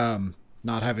pandemic,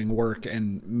 not having work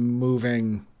and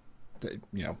moving,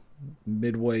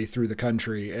 midway through the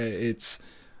country,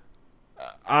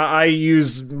 I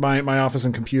use my office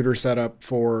and computer setup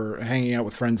for hanging out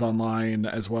with friends online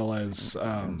as well as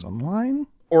friends online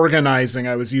organizing.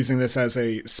 I was using this as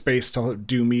a space to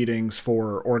do meetings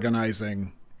for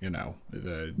organizing, the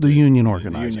union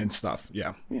organizing, the union stuff.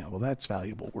 Yeah. Yeah. Well, that's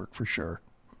valuable work for sure.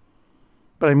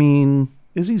 But I mean,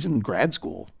 Izzy's in grad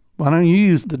school. Why don't you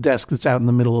use the desk that's out in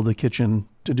the middle of the kitchen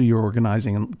to do your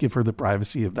organizing and give her the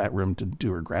privacy of that room to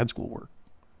do her grad school work.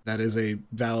 That is a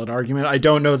valid argument. I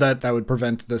don't know that would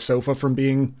prevent the sofa from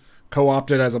being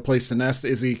co-opted as a place to nest.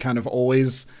 Izzy kind of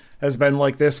always has been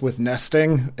like this with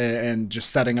nesting and just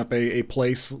setting up a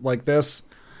place like this.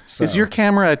 So. Is your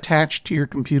camera attached to your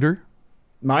computer?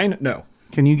 Mine? No.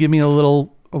 Can you give me a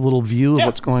little view of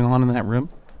what's going on in that room?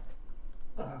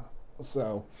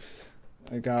 So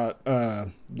I got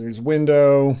there's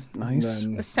window. Nice.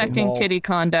 A second kitty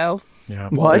condo. Yeah.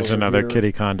 What? There's another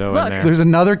kitty condo in there. There's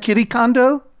another kitty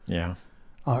condo? Yeah.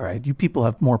 All right. You people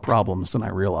have more problems than I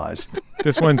realized.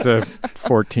 This one's a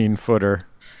 14-footer.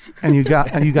 And you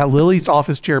got Lily's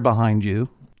office chair behind you.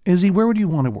 Izzy, where would you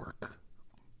want to work?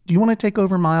 Do you want to take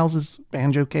over Miles's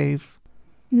banjo cave?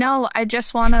 No, I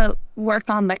just want to work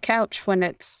on the couch when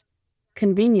it's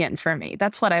convenient for me.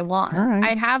 That's what I want. All right.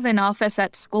 I have an office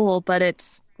at school, but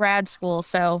it's grad school,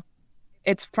 so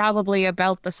it's probably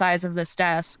about the size of this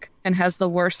desk and has the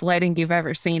worst lighting you've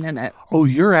ever seen in it. Oh,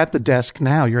 you're at the desk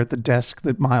now. You're at the desk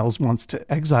that Miles wants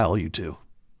to exile you to.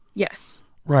 Yes.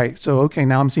 Right. So, okay,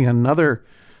 now I'm seeing another.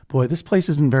 Boy, this place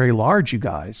isn't very large, you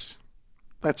guys.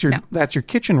 That's your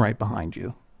kitchen right behind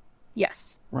you.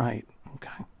 Yes. Right.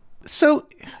 Okay. So,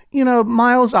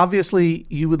 Miles, obviously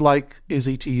you would like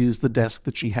Izzy to use the desk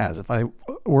that she has. If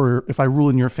I rule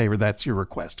in your favor, that's your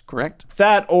request, correct?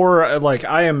 That, or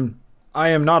I am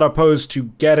not opposed to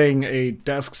getting a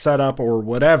desk set up or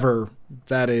whatever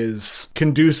that is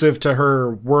conducive to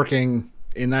her working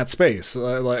in that space,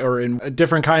 or in a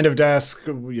different kind of desk,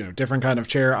 different kind of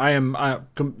chair.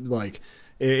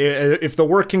 If the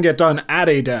work can get done at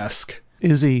a desk.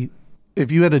 Izzy,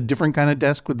 if you had a different kind of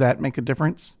desk, would that make a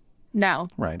difference? No.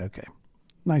 Right. Okay.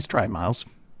 Nice try, Miles.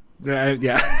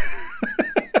 Yeah.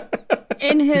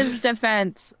 In his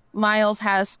defense, Miles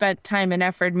has spent time and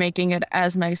effort making it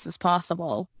as nice as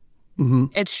possible. Mm-hmm.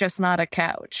 It's just not a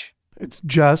couch. It's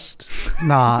just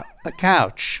not a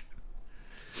couch.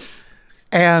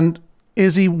 And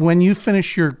Izzy, when you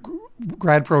finish your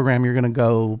grad program, you're going to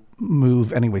go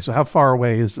move anyway. So how far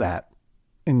away is that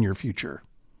in your future?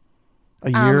 A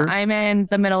year? I'm in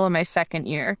the middle of my second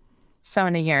year. So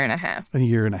in a year and a half. A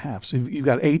year and a half. So you've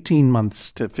got 18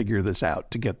 months to figure this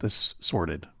out, to get this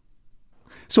sorted.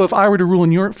 So if I were to rule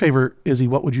in your favor, Izzy,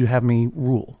 what would you have me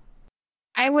rule?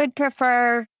 I would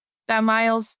prefer that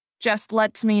Miles just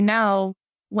lets me know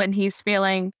when he's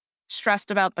feeling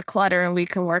stressed about the clutter and we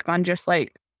can work on just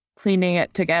cleaning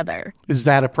it together. Is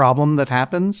that a problem that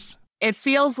happens? It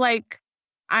feels like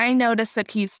I notice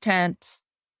that he's tense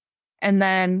and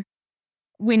then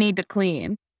we need to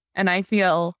clean. And I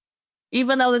feel,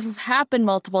 even though this has happened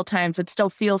multiple times, it still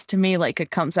feels to me like it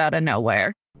comes out of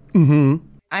nowhere. Mm-hmm.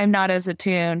 I'm not as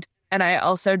attuned. And I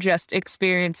also just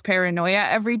experience paranoia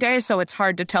every day, so it's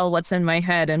hard to tell what's in my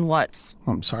head and what's...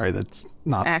 I'm sorry, that's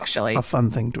not actually a fun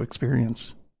thing to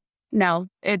experience. No,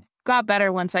 it got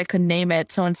better once I could name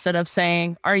it. So instead of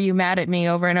saying, "Are you mad at me?"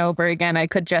 over and over again, I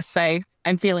could just say,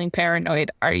 "I'm feeling paranoid.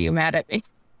 Are you mad at me?"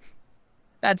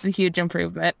 That's a huge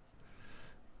improvement.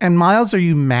 And Miles, are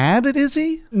you mad at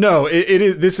Izzy? No, it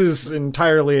is. This is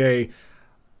entirely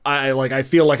I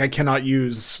feel like I cannot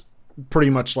use pretty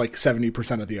much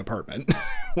 70% of the apartment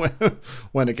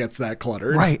when it gets that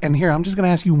cluttered. Right. And here, I'm just going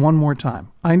to ask you one more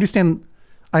time. I understand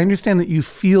that you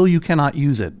feel you cannot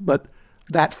use it, but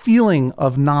that feeling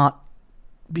of not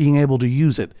being able to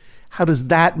use it, how does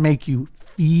that make you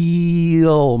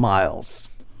feel, Miles?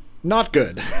 Not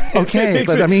good. Okay,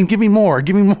 but give me more.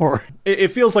 Give me more. It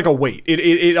feels like a weight.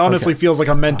 It honestly feels like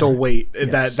a mental weight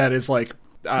that is all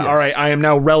right, I am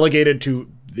now relegated to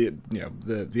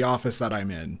the office that I'm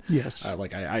in. Yes.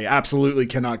 I absolutely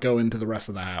cannot go into the rest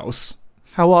of the house.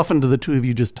 How often do the two of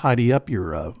you just tidy up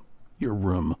your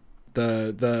room?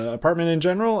 The apartment in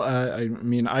general?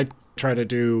 I try to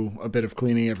do a bit of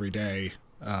cleaning every day.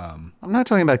 I'm not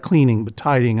talking about cleaning, but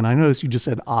tidying. And I noticed you just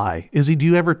said I. Izzy, do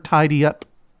you ever tidy up?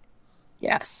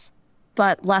 Yes,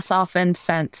 but less often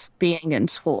since being in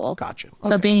school. Gotcha. Okay.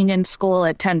 So being in school,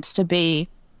 it tends to be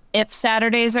if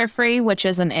Saturdays are free, which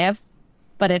is an if,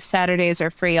 but if Saturdays are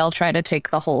free, I'll try to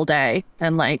take the whole day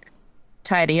and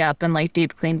tidy up and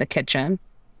deep clean the kitchen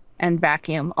and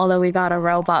vacuum. Although we got a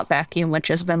robot vacuum, which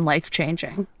has been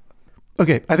life-changing.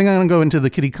 Okay, I think I'm going to go into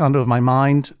the kitty condo of my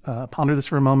mind, ponder this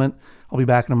for a moment. I'll be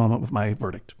back in a moment with my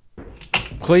verdict.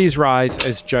 Please rise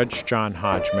as Judge John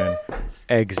Hodgman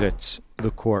exits the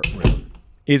courtroom.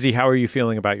 Izzy, how are you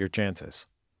feeling about your chances?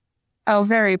 Oh,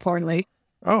 very poorly.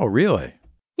 Oh, really?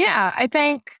 Yeah, I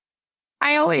think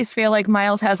I always feel like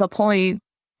Miles has a point,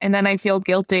 and then I feel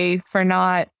guilty for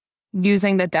not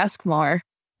using the desk more.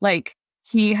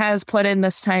 He has put in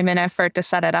this time and effort to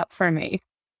set it up for me.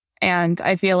 And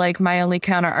I feel like my only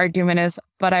counter argument is,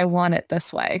 but I want it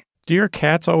this way. Do your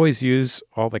cats always use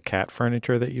all the cat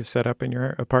furniture that you've set up in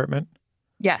your apartment?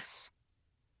 Yes.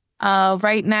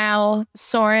 Right now,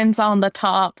 Soren's on the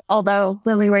top, although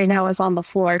Lily right now is on the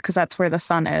floor because that's where the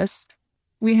sun is.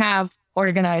 We have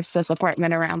organized this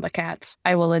apartment around the cats.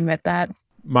 I will admit that.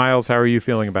 Miles, how are you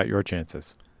feeling about your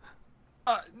chances?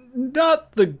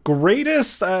 Not the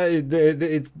greatest. I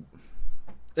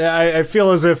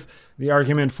feel as if the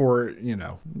argument for,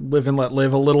 live and let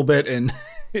live a little bit and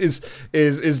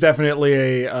is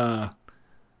definitely a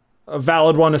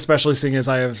valid one, especially seeing as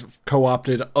I have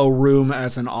co-opted a room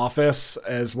as an office,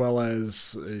 as well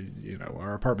as,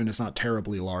 our apartment is not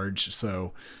terribly large.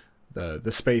 So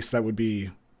the space that would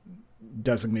be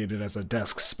designated as a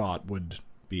desk spot would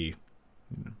be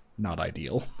not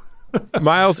ideal.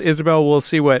 Miles, Isabel, we'll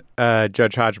see what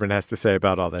Judge Hodgman has to say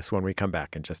about all this when we come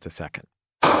back in just a second.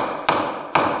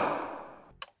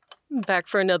 Back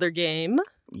for another game.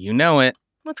 You know it.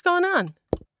 What's going on?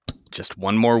 Just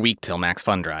one more week till Max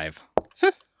Fun Drive.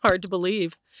 Hard to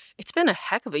believe. It's been a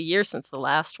heck of a year since the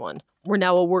last one. We're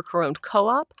now a worker-owned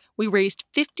co-op. We raised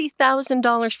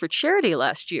 $50,000 for charity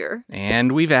last year.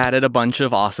 And we've added a bunch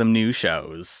of awesome new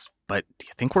shows. But do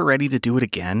you think we're ready to do it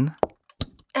again?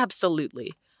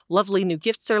 Absolutely. Lovely new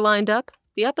gifts are lined up.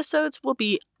 The episodes will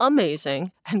be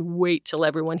amazing, and wait till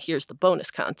everyone hears the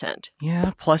bonus content.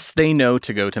 Yeah, plus they know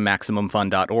to go to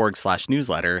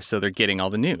MaximumFun.org/newsletter, so they're getting all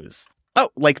the news. Oh,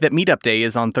 like that meetup day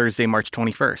is on Thursday, March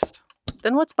 21st.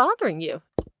 Then what's bothering you?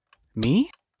 Me?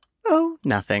 Oh,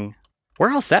 nothing.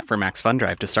 We're all set for Max Fun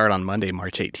Drive to start on Monday,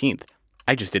 March 18th.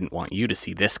 I just didn't want you to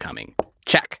see this coming.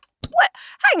 Check. What?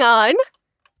 Hang on.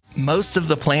 Most of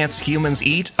the plants humans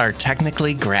eat are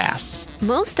technically grass.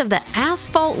 Most of the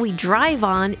asphalt we drive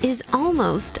on is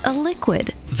almost a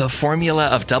liquid. The formula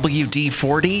of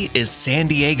WD-40 is San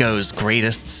Diego's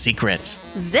greatest secret.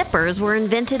 Zippers were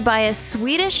invented by a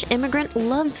Swedish immigrant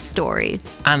love story.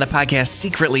 On the podcast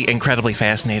Secretly Incredibly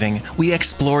Fascinating, we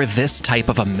explore this type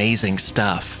of amazing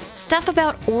stuff. Stuff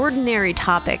about ordinary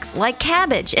topics like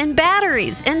cabbage and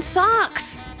batteries and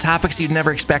socks. Topics you'd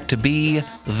never expect to be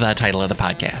the title of the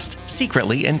podcast.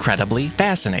 Secretly Incredibly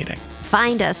Fascinating.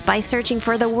 Find us by searching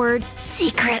for the word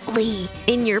secretly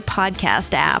in your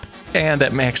podcast app. And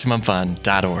at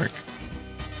MaximumFun.org.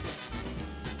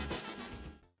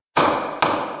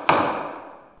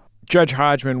 Judge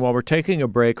Hodgman, while we're taking a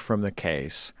break from the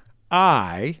case,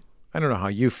 I don't know how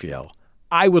you feel,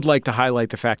 I would like to highlight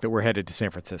the fact that we're headed to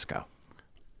San Francisco.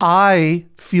 I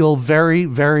feel very,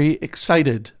 very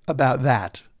excited about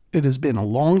that. It has been a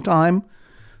long time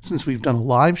since we've done a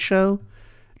live show.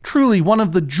 Truly, one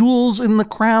of the jewels in the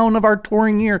crown of our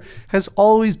touring year has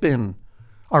always been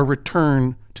our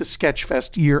return to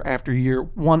Sketchfest year after year.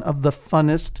 One of the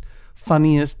funnest,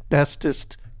 funniest,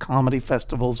 bestest comedy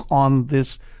festivals on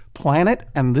this planet,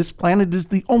 and this planet is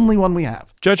the only one we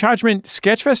have. Judge Hodgman,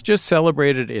 Sketchfest just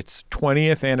celebrated its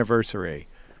 20th anniversary.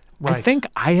 Right. I think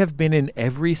I have been in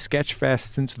every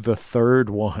Sketchfest since the third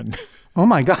one. Oh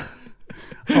my God.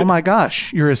 Oh my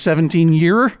gosh. You're a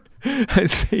 17-yearer?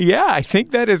 Yeah, I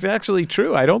think that is actually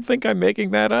true. I don't think I'm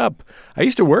making that up. I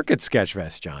used to work at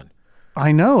Sketchfest, John.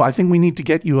 I know. I think we need to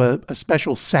get you a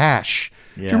special sash.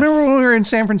 Yes. Do you remember when we were in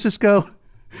San Francisco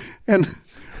and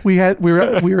we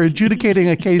were adjudicating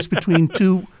a case between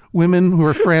two women who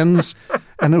were friends,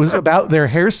 and it was about their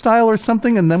hairstyle or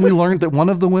something, and then we learned that one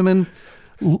of the women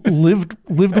lived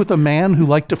with a man who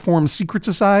liked to form secret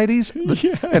societies,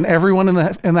 yes. And everyone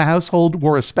in the household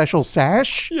wore a special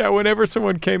sash. Yeah, whenever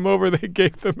someone came over, they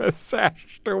gave them a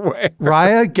sash to wear.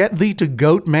 Raya, get thee to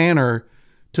Goat Manor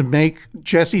to make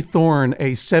Jesse Thorne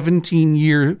a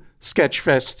 17-year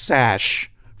Sketchfest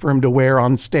sash for him to wear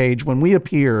on stage when we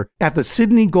appear at the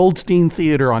Sidney Goldstein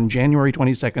Theater on January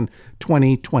 22nd,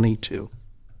 2022.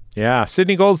 Yeah,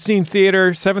 Sidney Goldstein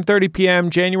Theater, 7:30 p.m.,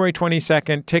 January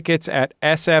 22nd. Tickets at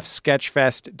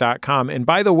sfsketchfest.com. And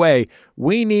by the way,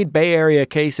 we need Bay Area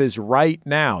cases right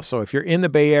now. So if you're in the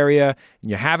Bay Area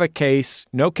and you have a case,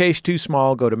 no case too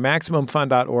small, go to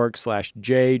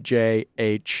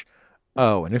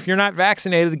MaximumFun.org/JJHO. And if you're not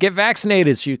vaccinated, get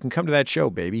vaccinated so you can come to that show,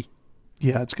 baby.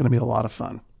 Yeah, it's going to be a lot of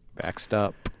fun. Vaxxed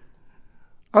up.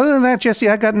 Other than that, Jesse,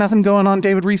 I got nothing going on.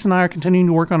 David Reese and I are continuing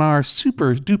to work on our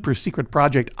super duper secret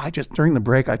project. During the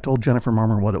break, I told Jennifer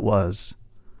Marmer what it was.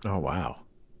 Oh, wow.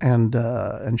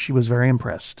 And she was very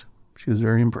impressed. She was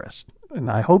very impressed.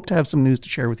 And I hope to have some news to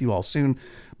share with you all soon.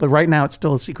 But right now, it's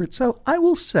still a secret. So I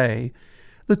will say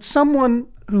that someone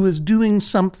who is doing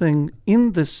something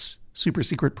in this super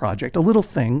secret project, a little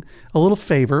thing, a little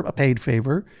favor, a paid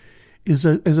favor, is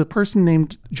a person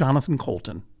named Jonathan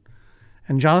Colton.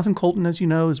 And Jonathan Coulton, as you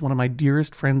know, is one of my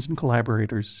dearest friends and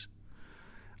collaborators.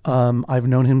 I've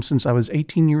known him since I was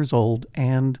 18 years old,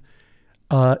 and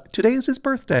today is his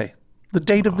birthday. The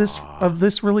date of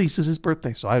this release is his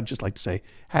birthday. So I would just like to say,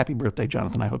 happy birthday,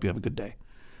 Jonathan. I hope you have a good day.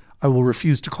 I will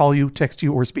refuse to call you, text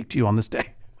you, or speak to you on this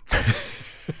day.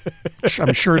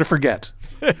 I'm sure to forget.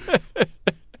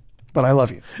 But I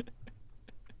love you.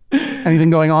 Anything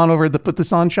going on over at the Put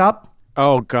This On shop?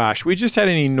 Oh, gosh. We just had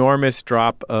an enormous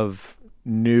drop of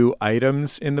new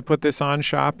items in the Put This On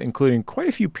shop, including quite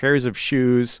a few pairs of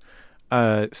shoes,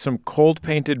 some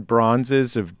cold-painted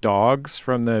bronzes of dogs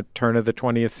from the turn of the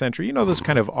 20th century. You know those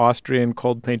kind of Austrian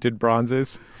cold-painted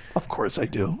bronzes? Of course I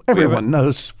do. Everyone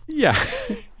knows. Yeah.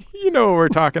 You know what we're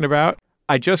talking about.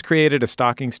 I just created a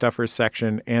stocking stuffers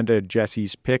section and a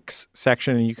Jesse's Picks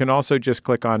section, and you can also just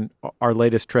click on our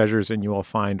latest treasures and you will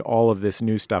find all of this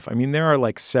new stuff. I mean, there are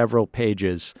like several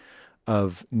pages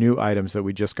of new items that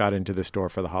we just got into the store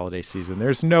for the holiday season.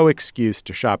 There's no excuse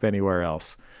to shop anywhere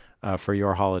else for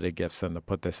your holiday gifts than the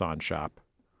Put This On shop.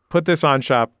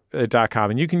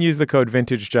 PutThisOnShop.com, and you can use the code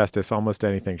VintageJustice. Almost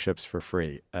anything ships for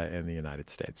free in the United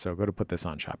States. So go to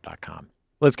PutThisOnShop.com.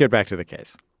 Let's get back to the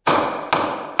case.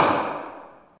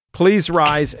 Please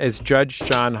rise as Judge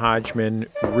John Hodgman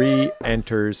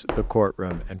re-enters the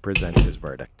courtroom and presents his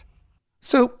verdict.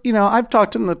 So, I've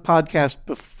talked in the podcast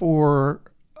before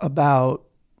about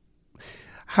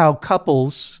how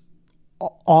couples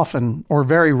often or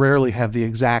very rarely have the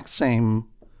exact same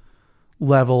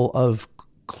level of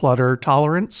clutter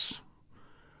tolerance.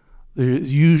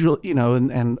 There's usually,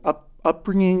 and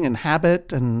upbringing and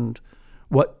habit and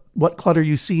what clutter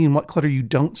you see and what clutter you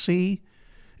don't see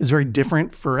is very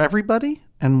different for everybody.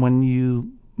 And when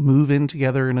you move in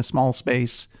together in a small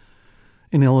space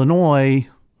in Illinois,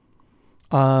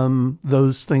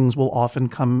 those things will often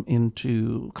come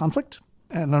into conflict.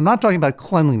 And I'm not talking about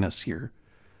cleanliness here.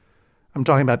 I'm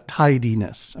talking about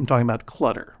tidiness. I'm talking about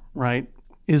clutter, right?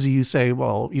 Izzy, you say,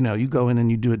 well, you go in and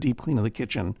you do a deep clean of the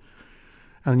kitchen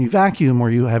and you vacuum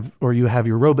or you have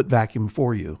your robot vacuum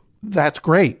for you. That's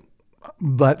great,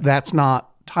 but that's not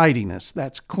tidiness.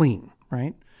 That's clean,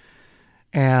 right?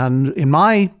 And in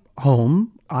my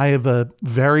home, I have a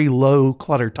very low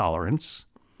clutter tolerance.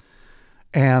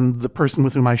 And the person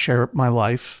with whom I share my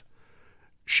life,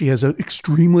 she has an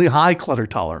extremely high clutter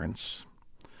tolerance.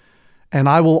 And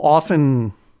I will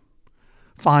often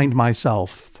find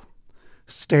myself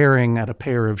staring at a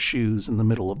pair of shoes in the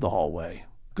middle of the hallway,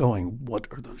 going, what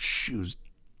are those shoes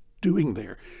doing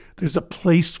there? There's a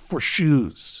place for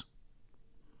shoes.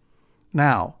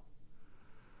 Now,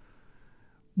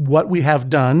 what we have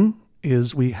done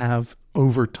is we have,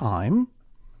 over time,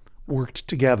 worked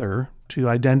together to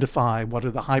identify what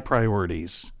are the high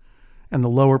priorities and the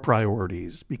lower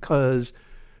priorities, because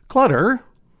clutter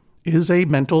is a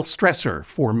mental stressor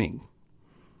for me,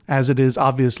 as it is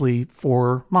obviously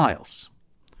for Miles.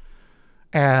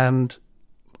 And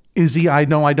Izzy, I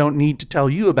know I don't need to tell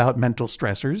you about mental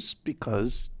stressors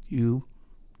because you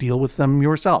deal with them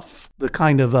yourself. The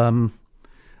kind of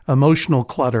emotional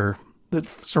clutter that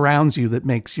surrounds you that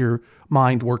makes your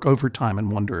mind work overtime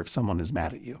and wonder if someone is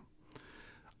mad at you.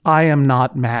 I am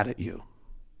not mad at you.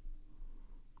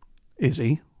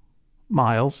 Izzy,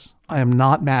 Miles, I am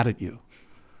not mad at you.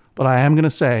 But I am going to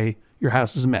say your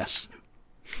house is a mess.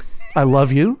 I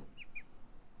love you,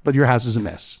 but your house is a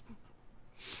mess.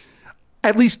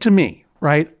 At least to me,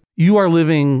 right? You are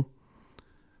living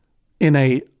in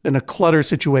a clutter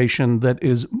situation that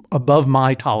is above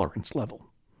my tolerance level.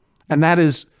 And that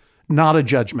is not a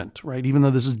judgment, right? Even though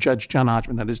this is Judge John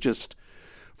Hodgman, that is just,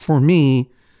 for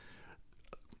me,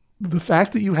 the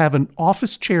fact that you have an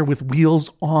office chair with wheels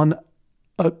on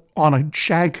a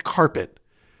shag carpet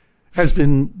has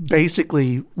been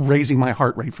basically raising my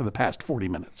heart rate for the past 40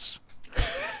 minutes.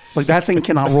 Like, that thing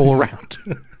cannot roll around.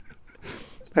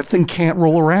 That thing can't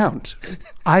roll around.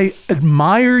 I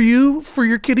admire you for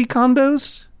your kitty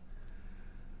condos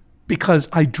because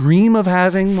I dream of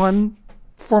having one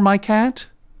for my cat,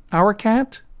 our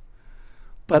cat.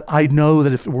 But I know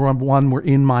that if one were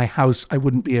in my house, I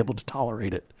wouldn't be able to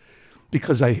tolerate it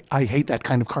because I hate that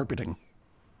kind of carpeting.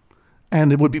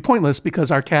 And it would be pointless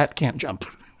because our cat can't jump,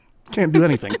 can't do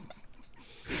anything.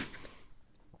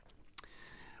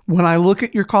 When I look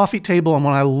at your coffee table and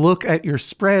when I look at your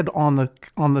spread on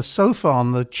the sofa,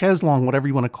 on the chaiselong, whatever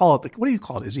you want to call it, what do you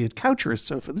call it? Is he a couch or a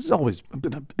sofa? This has always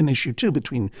been an issue too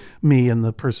between me and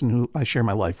the person who I share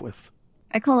my life with.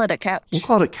 I call it a couch. We'll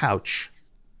call it a couch.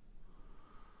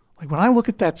 Like, when I look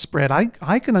at that spread,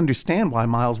 I can understand why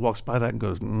Miles walks by that and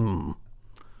goes,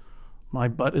 my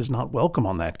butt is not welcome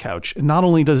on that couch. And not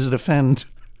only does it offend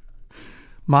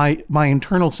my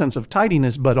internal sense of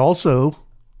tidiness, but also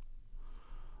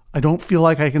I don't feel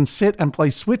like I can sit and play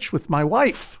Switch with my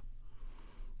wife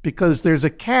because there's a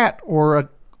cat or a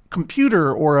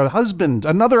computer or a husband,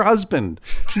 another husband.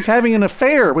 She's having an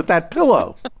affair with that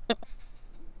pillow.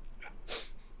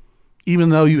 Even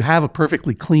though you have a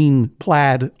perfectly clean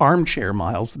plaid armchair,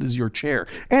 Miles, that is your chair,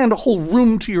 and a whole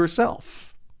room to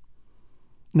yourself.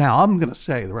 Now, I'm going to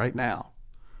say right now,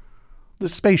 the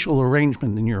spatial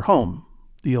arrangement in your home,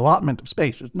 the allotment of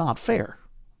space is not fair.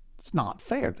 It's not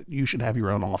fair that you should have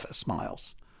your own office,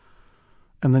 Miles.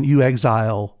 And then you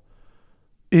exile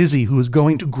Izzy, who is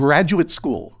going to graduate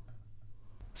school.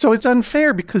 So it's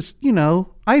unfair because,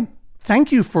 I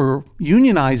thank you for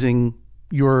unionizing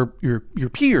your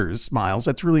peers, Miles.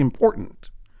 That's really important.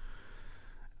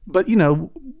 But,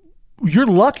 you're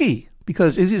lucky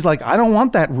because Izzy's like, I don't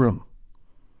want that room.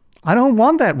 I don't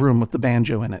want that room with the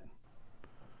banjo in it.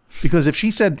 Because if she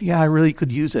said, yeah, I really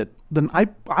could use it, then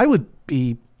I would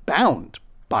be bound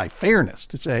by fairness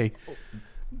to say,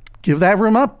 give that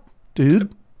room up,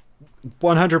 dude.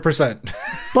 100%.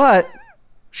 But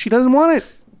she doesn't want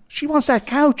it. She wants that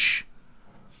couch.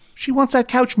 She wants that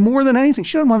couch more than anything.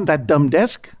 She doesn't want that dumb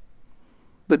desk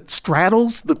that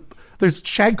straddles there's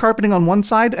shag carpeting on one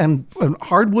side and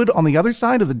hardwood on the other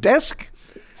side of the desk.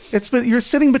 You're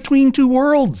sitting between two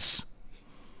worlds,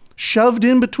 shoved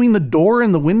in between the door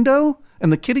and the window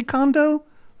and the kitty condo.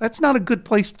 That's not a good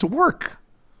place to work.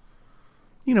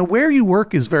 Where you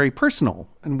work is very personal,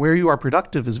 and where you are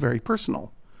productive is very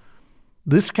personal.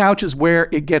 This couch is where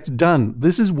it gets done.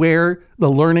 This is where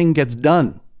the learning gets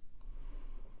done.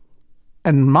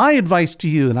 And my advice to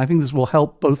you, and I think this will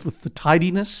help both with the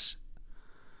tidiness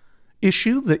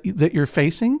issue that you're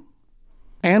facing,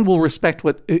 and will respect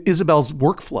what Isabel's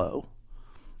workflow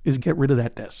is, get rid of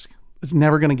that desk. It's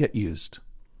never going to get used.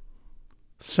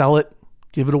 Sell it,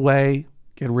 give it away,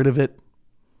 get rid of it.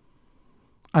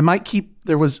 I might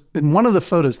there was, in one of the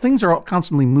photos, things are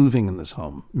constantly moving in this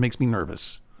home. It makes me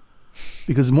nervous.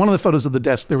 Because in one of the photos of the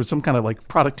desk, there was some kind of like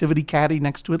productivity caddy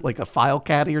next to it, like a file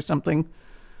caddy or something.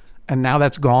 And now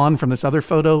that's gone from this other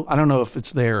photo. I don't know if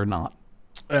it's there or not.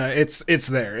 It's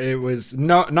there. It was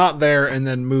not there and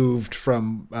then moved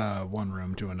from one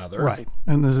room to another. Right.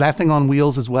 And is that thing on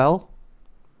wheels as well?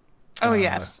 Oh,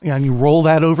 yes. Yeah, and you roll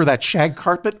that over that shag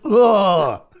carpet.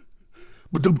 Ugh.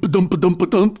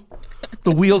 The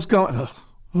wheels going.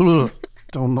 Ugh.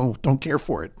 Don't care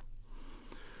for it.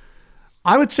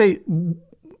 I would say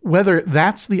whether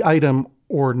that's the item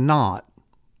or not,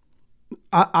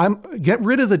 I'm get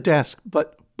rid of the desk,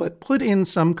 but put in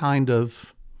some kind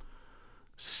of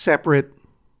separate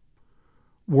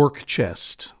work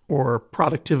chest or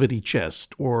productivity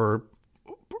chest or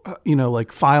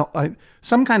like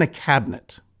some kind of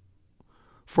cabinet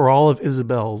for all of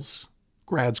Isabel's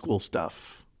grad school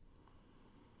stuff.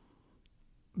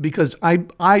 Because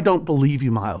I don't believe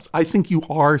you, Miles. I think you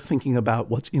are thinking about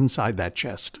what's inside that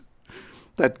chest,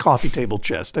 that coffee table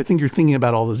chest. I think you're thinking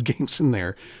about all those games in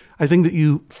there. I think that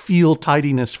you feel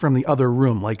tidiness from the other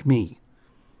room, like me.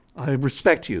 I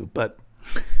respect you, but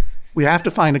we have to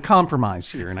find a compromise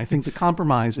here. And I think the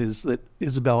compromise is that,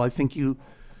 Isabel, I think you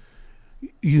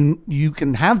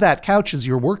can have that couch as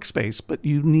your workspace, but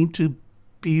you need to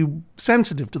be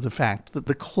sensitive to the fact that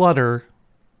the clutter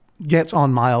gets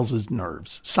on Miles's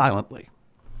nerves silently.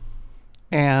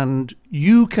 And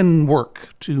you can work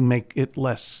to make it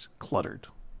less cluttered.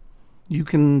 You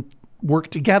can work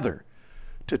together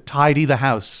to tidy the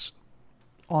house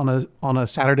on a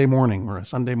Saturday morning or a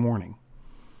Sunday morning.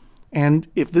 And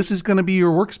if this is going to be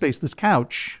your workspace, this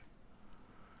couch,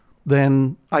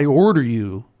 then I order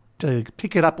you to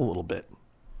pick it up a little bit.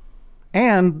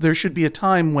 And there should be a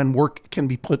time when work can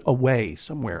be put away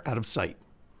somewhere out of sight.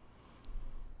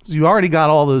 So you already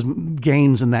got all those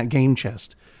games in that game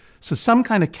chest. So some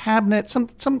kind of cabinet, some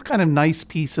kind of nice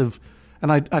piece of,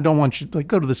 and I don't want you to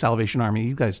go to the Salvation Army.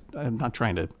 You guys, I'm not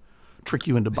trying to trick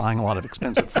you into buying a lot of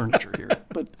expensive furniture here,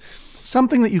 but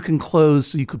something that you can close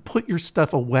so you could put your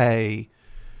stuff away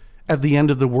at the end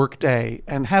of the workday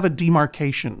and have a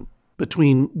demarcation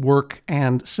between work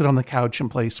and sit on the couch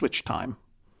and play Switch time.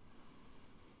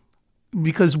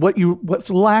 Because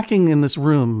what's lacking in this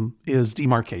room is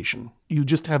demarcation. You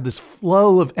just have this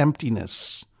flow of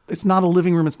emptiness. It's not a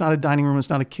living room. It's not a dining room. It's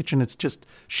not a kitchen. It's just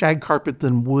shag carpet,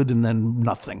 then wood, and then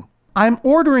nothing. I'm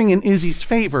ordering in Izzy's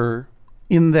favor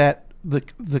in that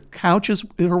the couch is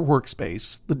her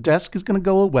workspace. The desk is going to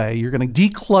go away. You're going to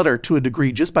declutter to a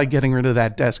degree just by getting rid of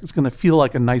that desk. It's going to feel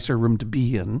like a nicer room to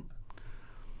be in.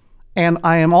 And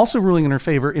I am also ruling in her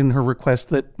favor in her request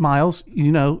that, Miles,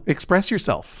 express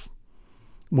yourself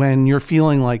when you're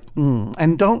feeling like,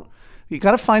 and don't, You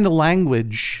got to find a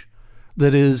language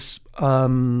that is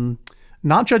not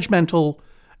judgmental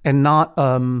and not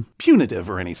punitive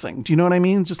or anything. Do you know what I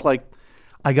mean? Just like,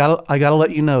 I gotta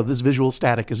let you know this visual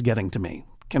static is getting to me.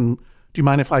 Do you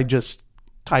mind if I just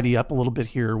tidy up a little bit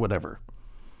here or whatever?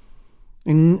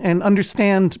 And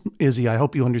understand, Izzy, I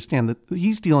hope you understand that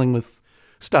he's dealing with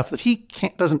stuff that he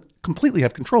doesn't completely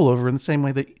have control over, in the same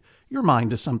way that your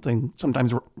mind is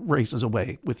sometimes races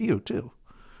away with you too.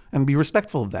 And be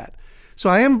respectful of that. So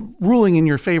I am ruling in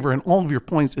your favor in all of your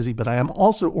points, Izzy, but I am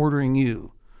also ordering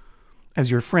you,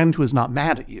 as your friend who is not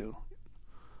mad at you,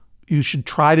 you should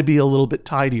try to be a little bit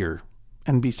tidier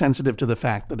and be sensitive to the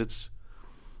fact that it's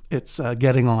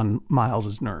getting on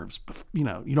Miles's nerves. You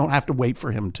know, you don't have to wait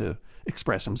for him to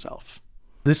express himself.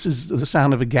 This is the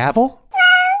sound of a gavel.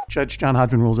 Judge John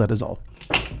Hodgman rules that is all.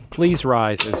 Please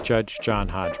rise as Judge John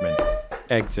Hodgman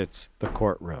exits the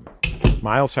courtroom.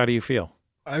 Miles, how do you feel?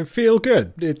 I feel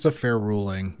good. It's a fair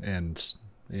ruling, and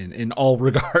in all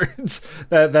regards,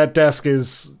 that desk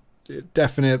is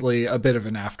definitely a bit of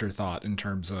an afterthought in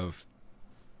terms of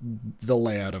the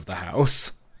layout of the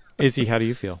house. Izzy, how do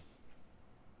you feel?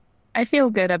 I feel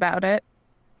good about it.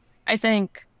 I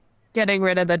think getting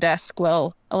rid of the desk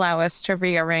will allow us to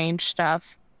rearrange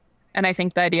stuff. And I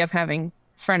think the idea of having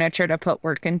furniture to put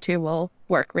work into will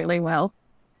work really well.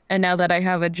 And now that I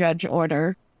have a judge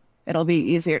order, it'll be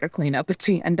easier to clean up at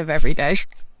the end of every day.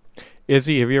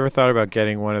 Izzy, have you ever thought about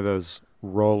getting one of those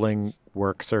rolling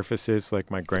work surfaces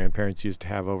like my grandparents used to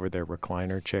have over their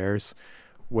recliner chairs,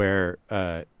 where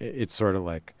it's sort of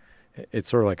like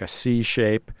a C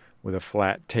shape with a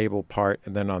flat table part,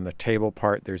 and then on the table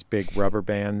part there's big rubber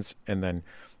bands, and then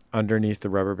underneath the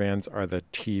rubber bands are the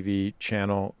TV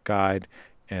channel guide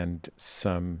and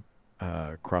some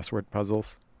crossword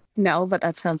puzzles? No, but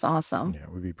that sounds awesome. Yeah,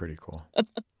 it would be pretty cool.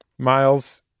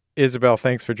 Miles, Isabel,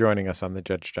 thanks for joining us on the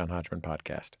Judge John Hodgman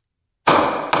podcast.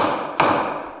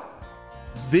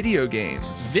 Video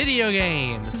games. Video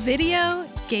games. Video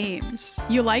games.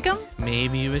 You like them?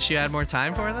 Maybe you wish you had more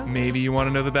time for them? Maybe you want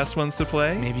to know the best ones to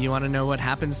play? Maybe you want to know what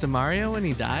happens to Mario when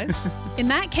he dies? In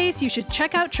that case, you should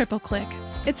check out Triple Click.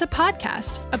 It's a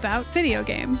podcast about video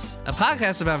games. A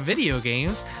podcast about video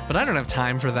games? But I don't have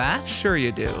time for that. Sure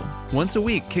you do. Once a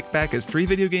week, kick back as 3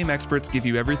 video game experts give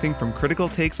you everything from critical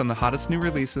takes on the hottest new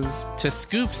releases, to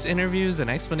scoops, interviews, and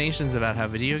explanations about how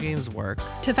video games work,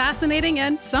 to fascinating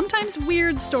and sometimes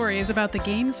weird stories about the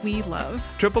games we love.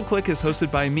 Triple Click is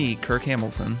hosted by me, Kirk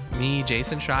Hamilton. Me,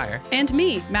 Jason Schreier. And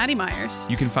me, Maddie Myers.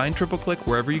 You can find Triple Click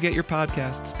wherever you get your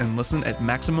podcasts and listen at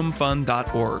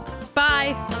MaximumFun.org.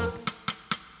 Bye.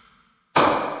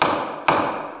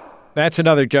 That's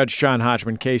another Judge John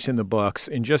Hodgman case in the books.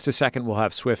 In just a second, we'll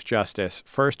have Swift Justice.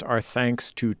 First, our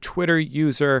thanks to Twitter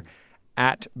user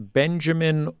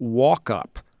 @BenjaminWalkup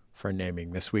for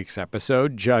naming this week's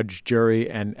episode Judge, Jury,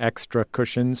 and Extra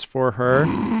Cushions for Her.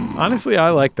 Honestly,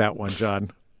 I like that one,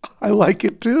 John. I like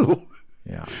it too.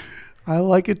 Yeah. I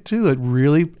like it too. It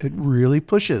really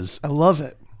pushes. I love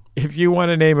it. If you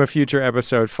want to name a future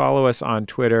episode, follow us on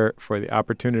Twitter for the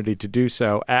opportunity to do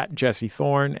so,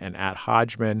 @JesseThorne and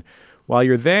 @Hodgman. While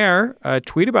you're there,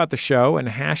 tweet about the show and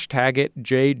hashtag it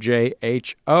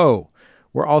JJHO.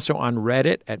 We're also on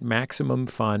Reddit at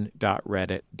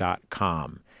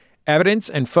MaximumFun.reddit.com. Evidence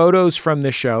and photos from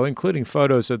the show, including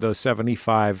photos of those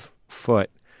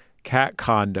 75-foot cat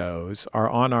condos, are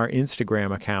on our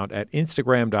Instagram account at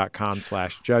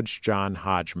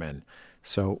Instagram.com/JudgeJohnHodgman.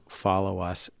 So follow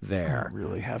us there. I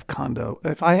really have condo.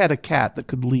 If I had a cat that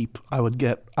could leap, I would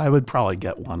probably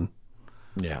get one.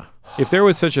 Yeah. If there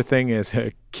was such a thing as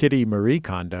a Kitty Marie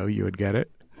condo, you would get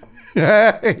it.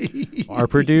 Our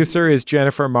producer is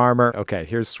Jennifer Marmer. Okay,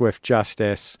 here's Swift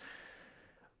Justice.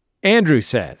 Andrew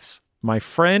says, my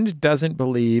friend doesn't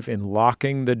believe in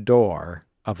locking the door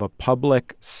of a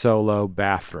public solo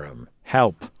bathroom.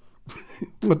 Help.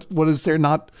 What is there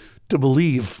not to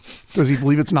believe? Does he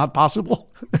believe it's not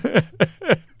possible?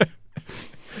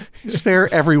 Spare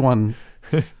everyone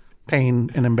pain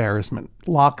and embarrassment.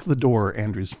 Lock the door,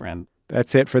 Andrew's friend.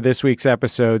 That's it for this week's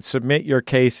episode. Submit your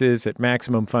cases at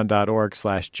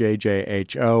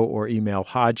MaximumFun.org/JJHO or email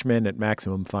Hodgman at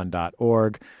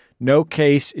MaximumFun.org. No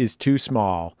case is too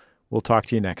small. We'll talk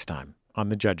to you next time on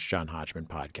the Judge John Hodgman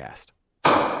podcast.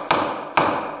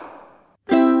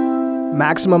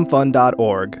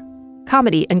 MaximumFun.org.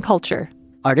 Comedy and culture.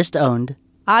 Artist owned.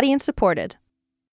 Audience supported.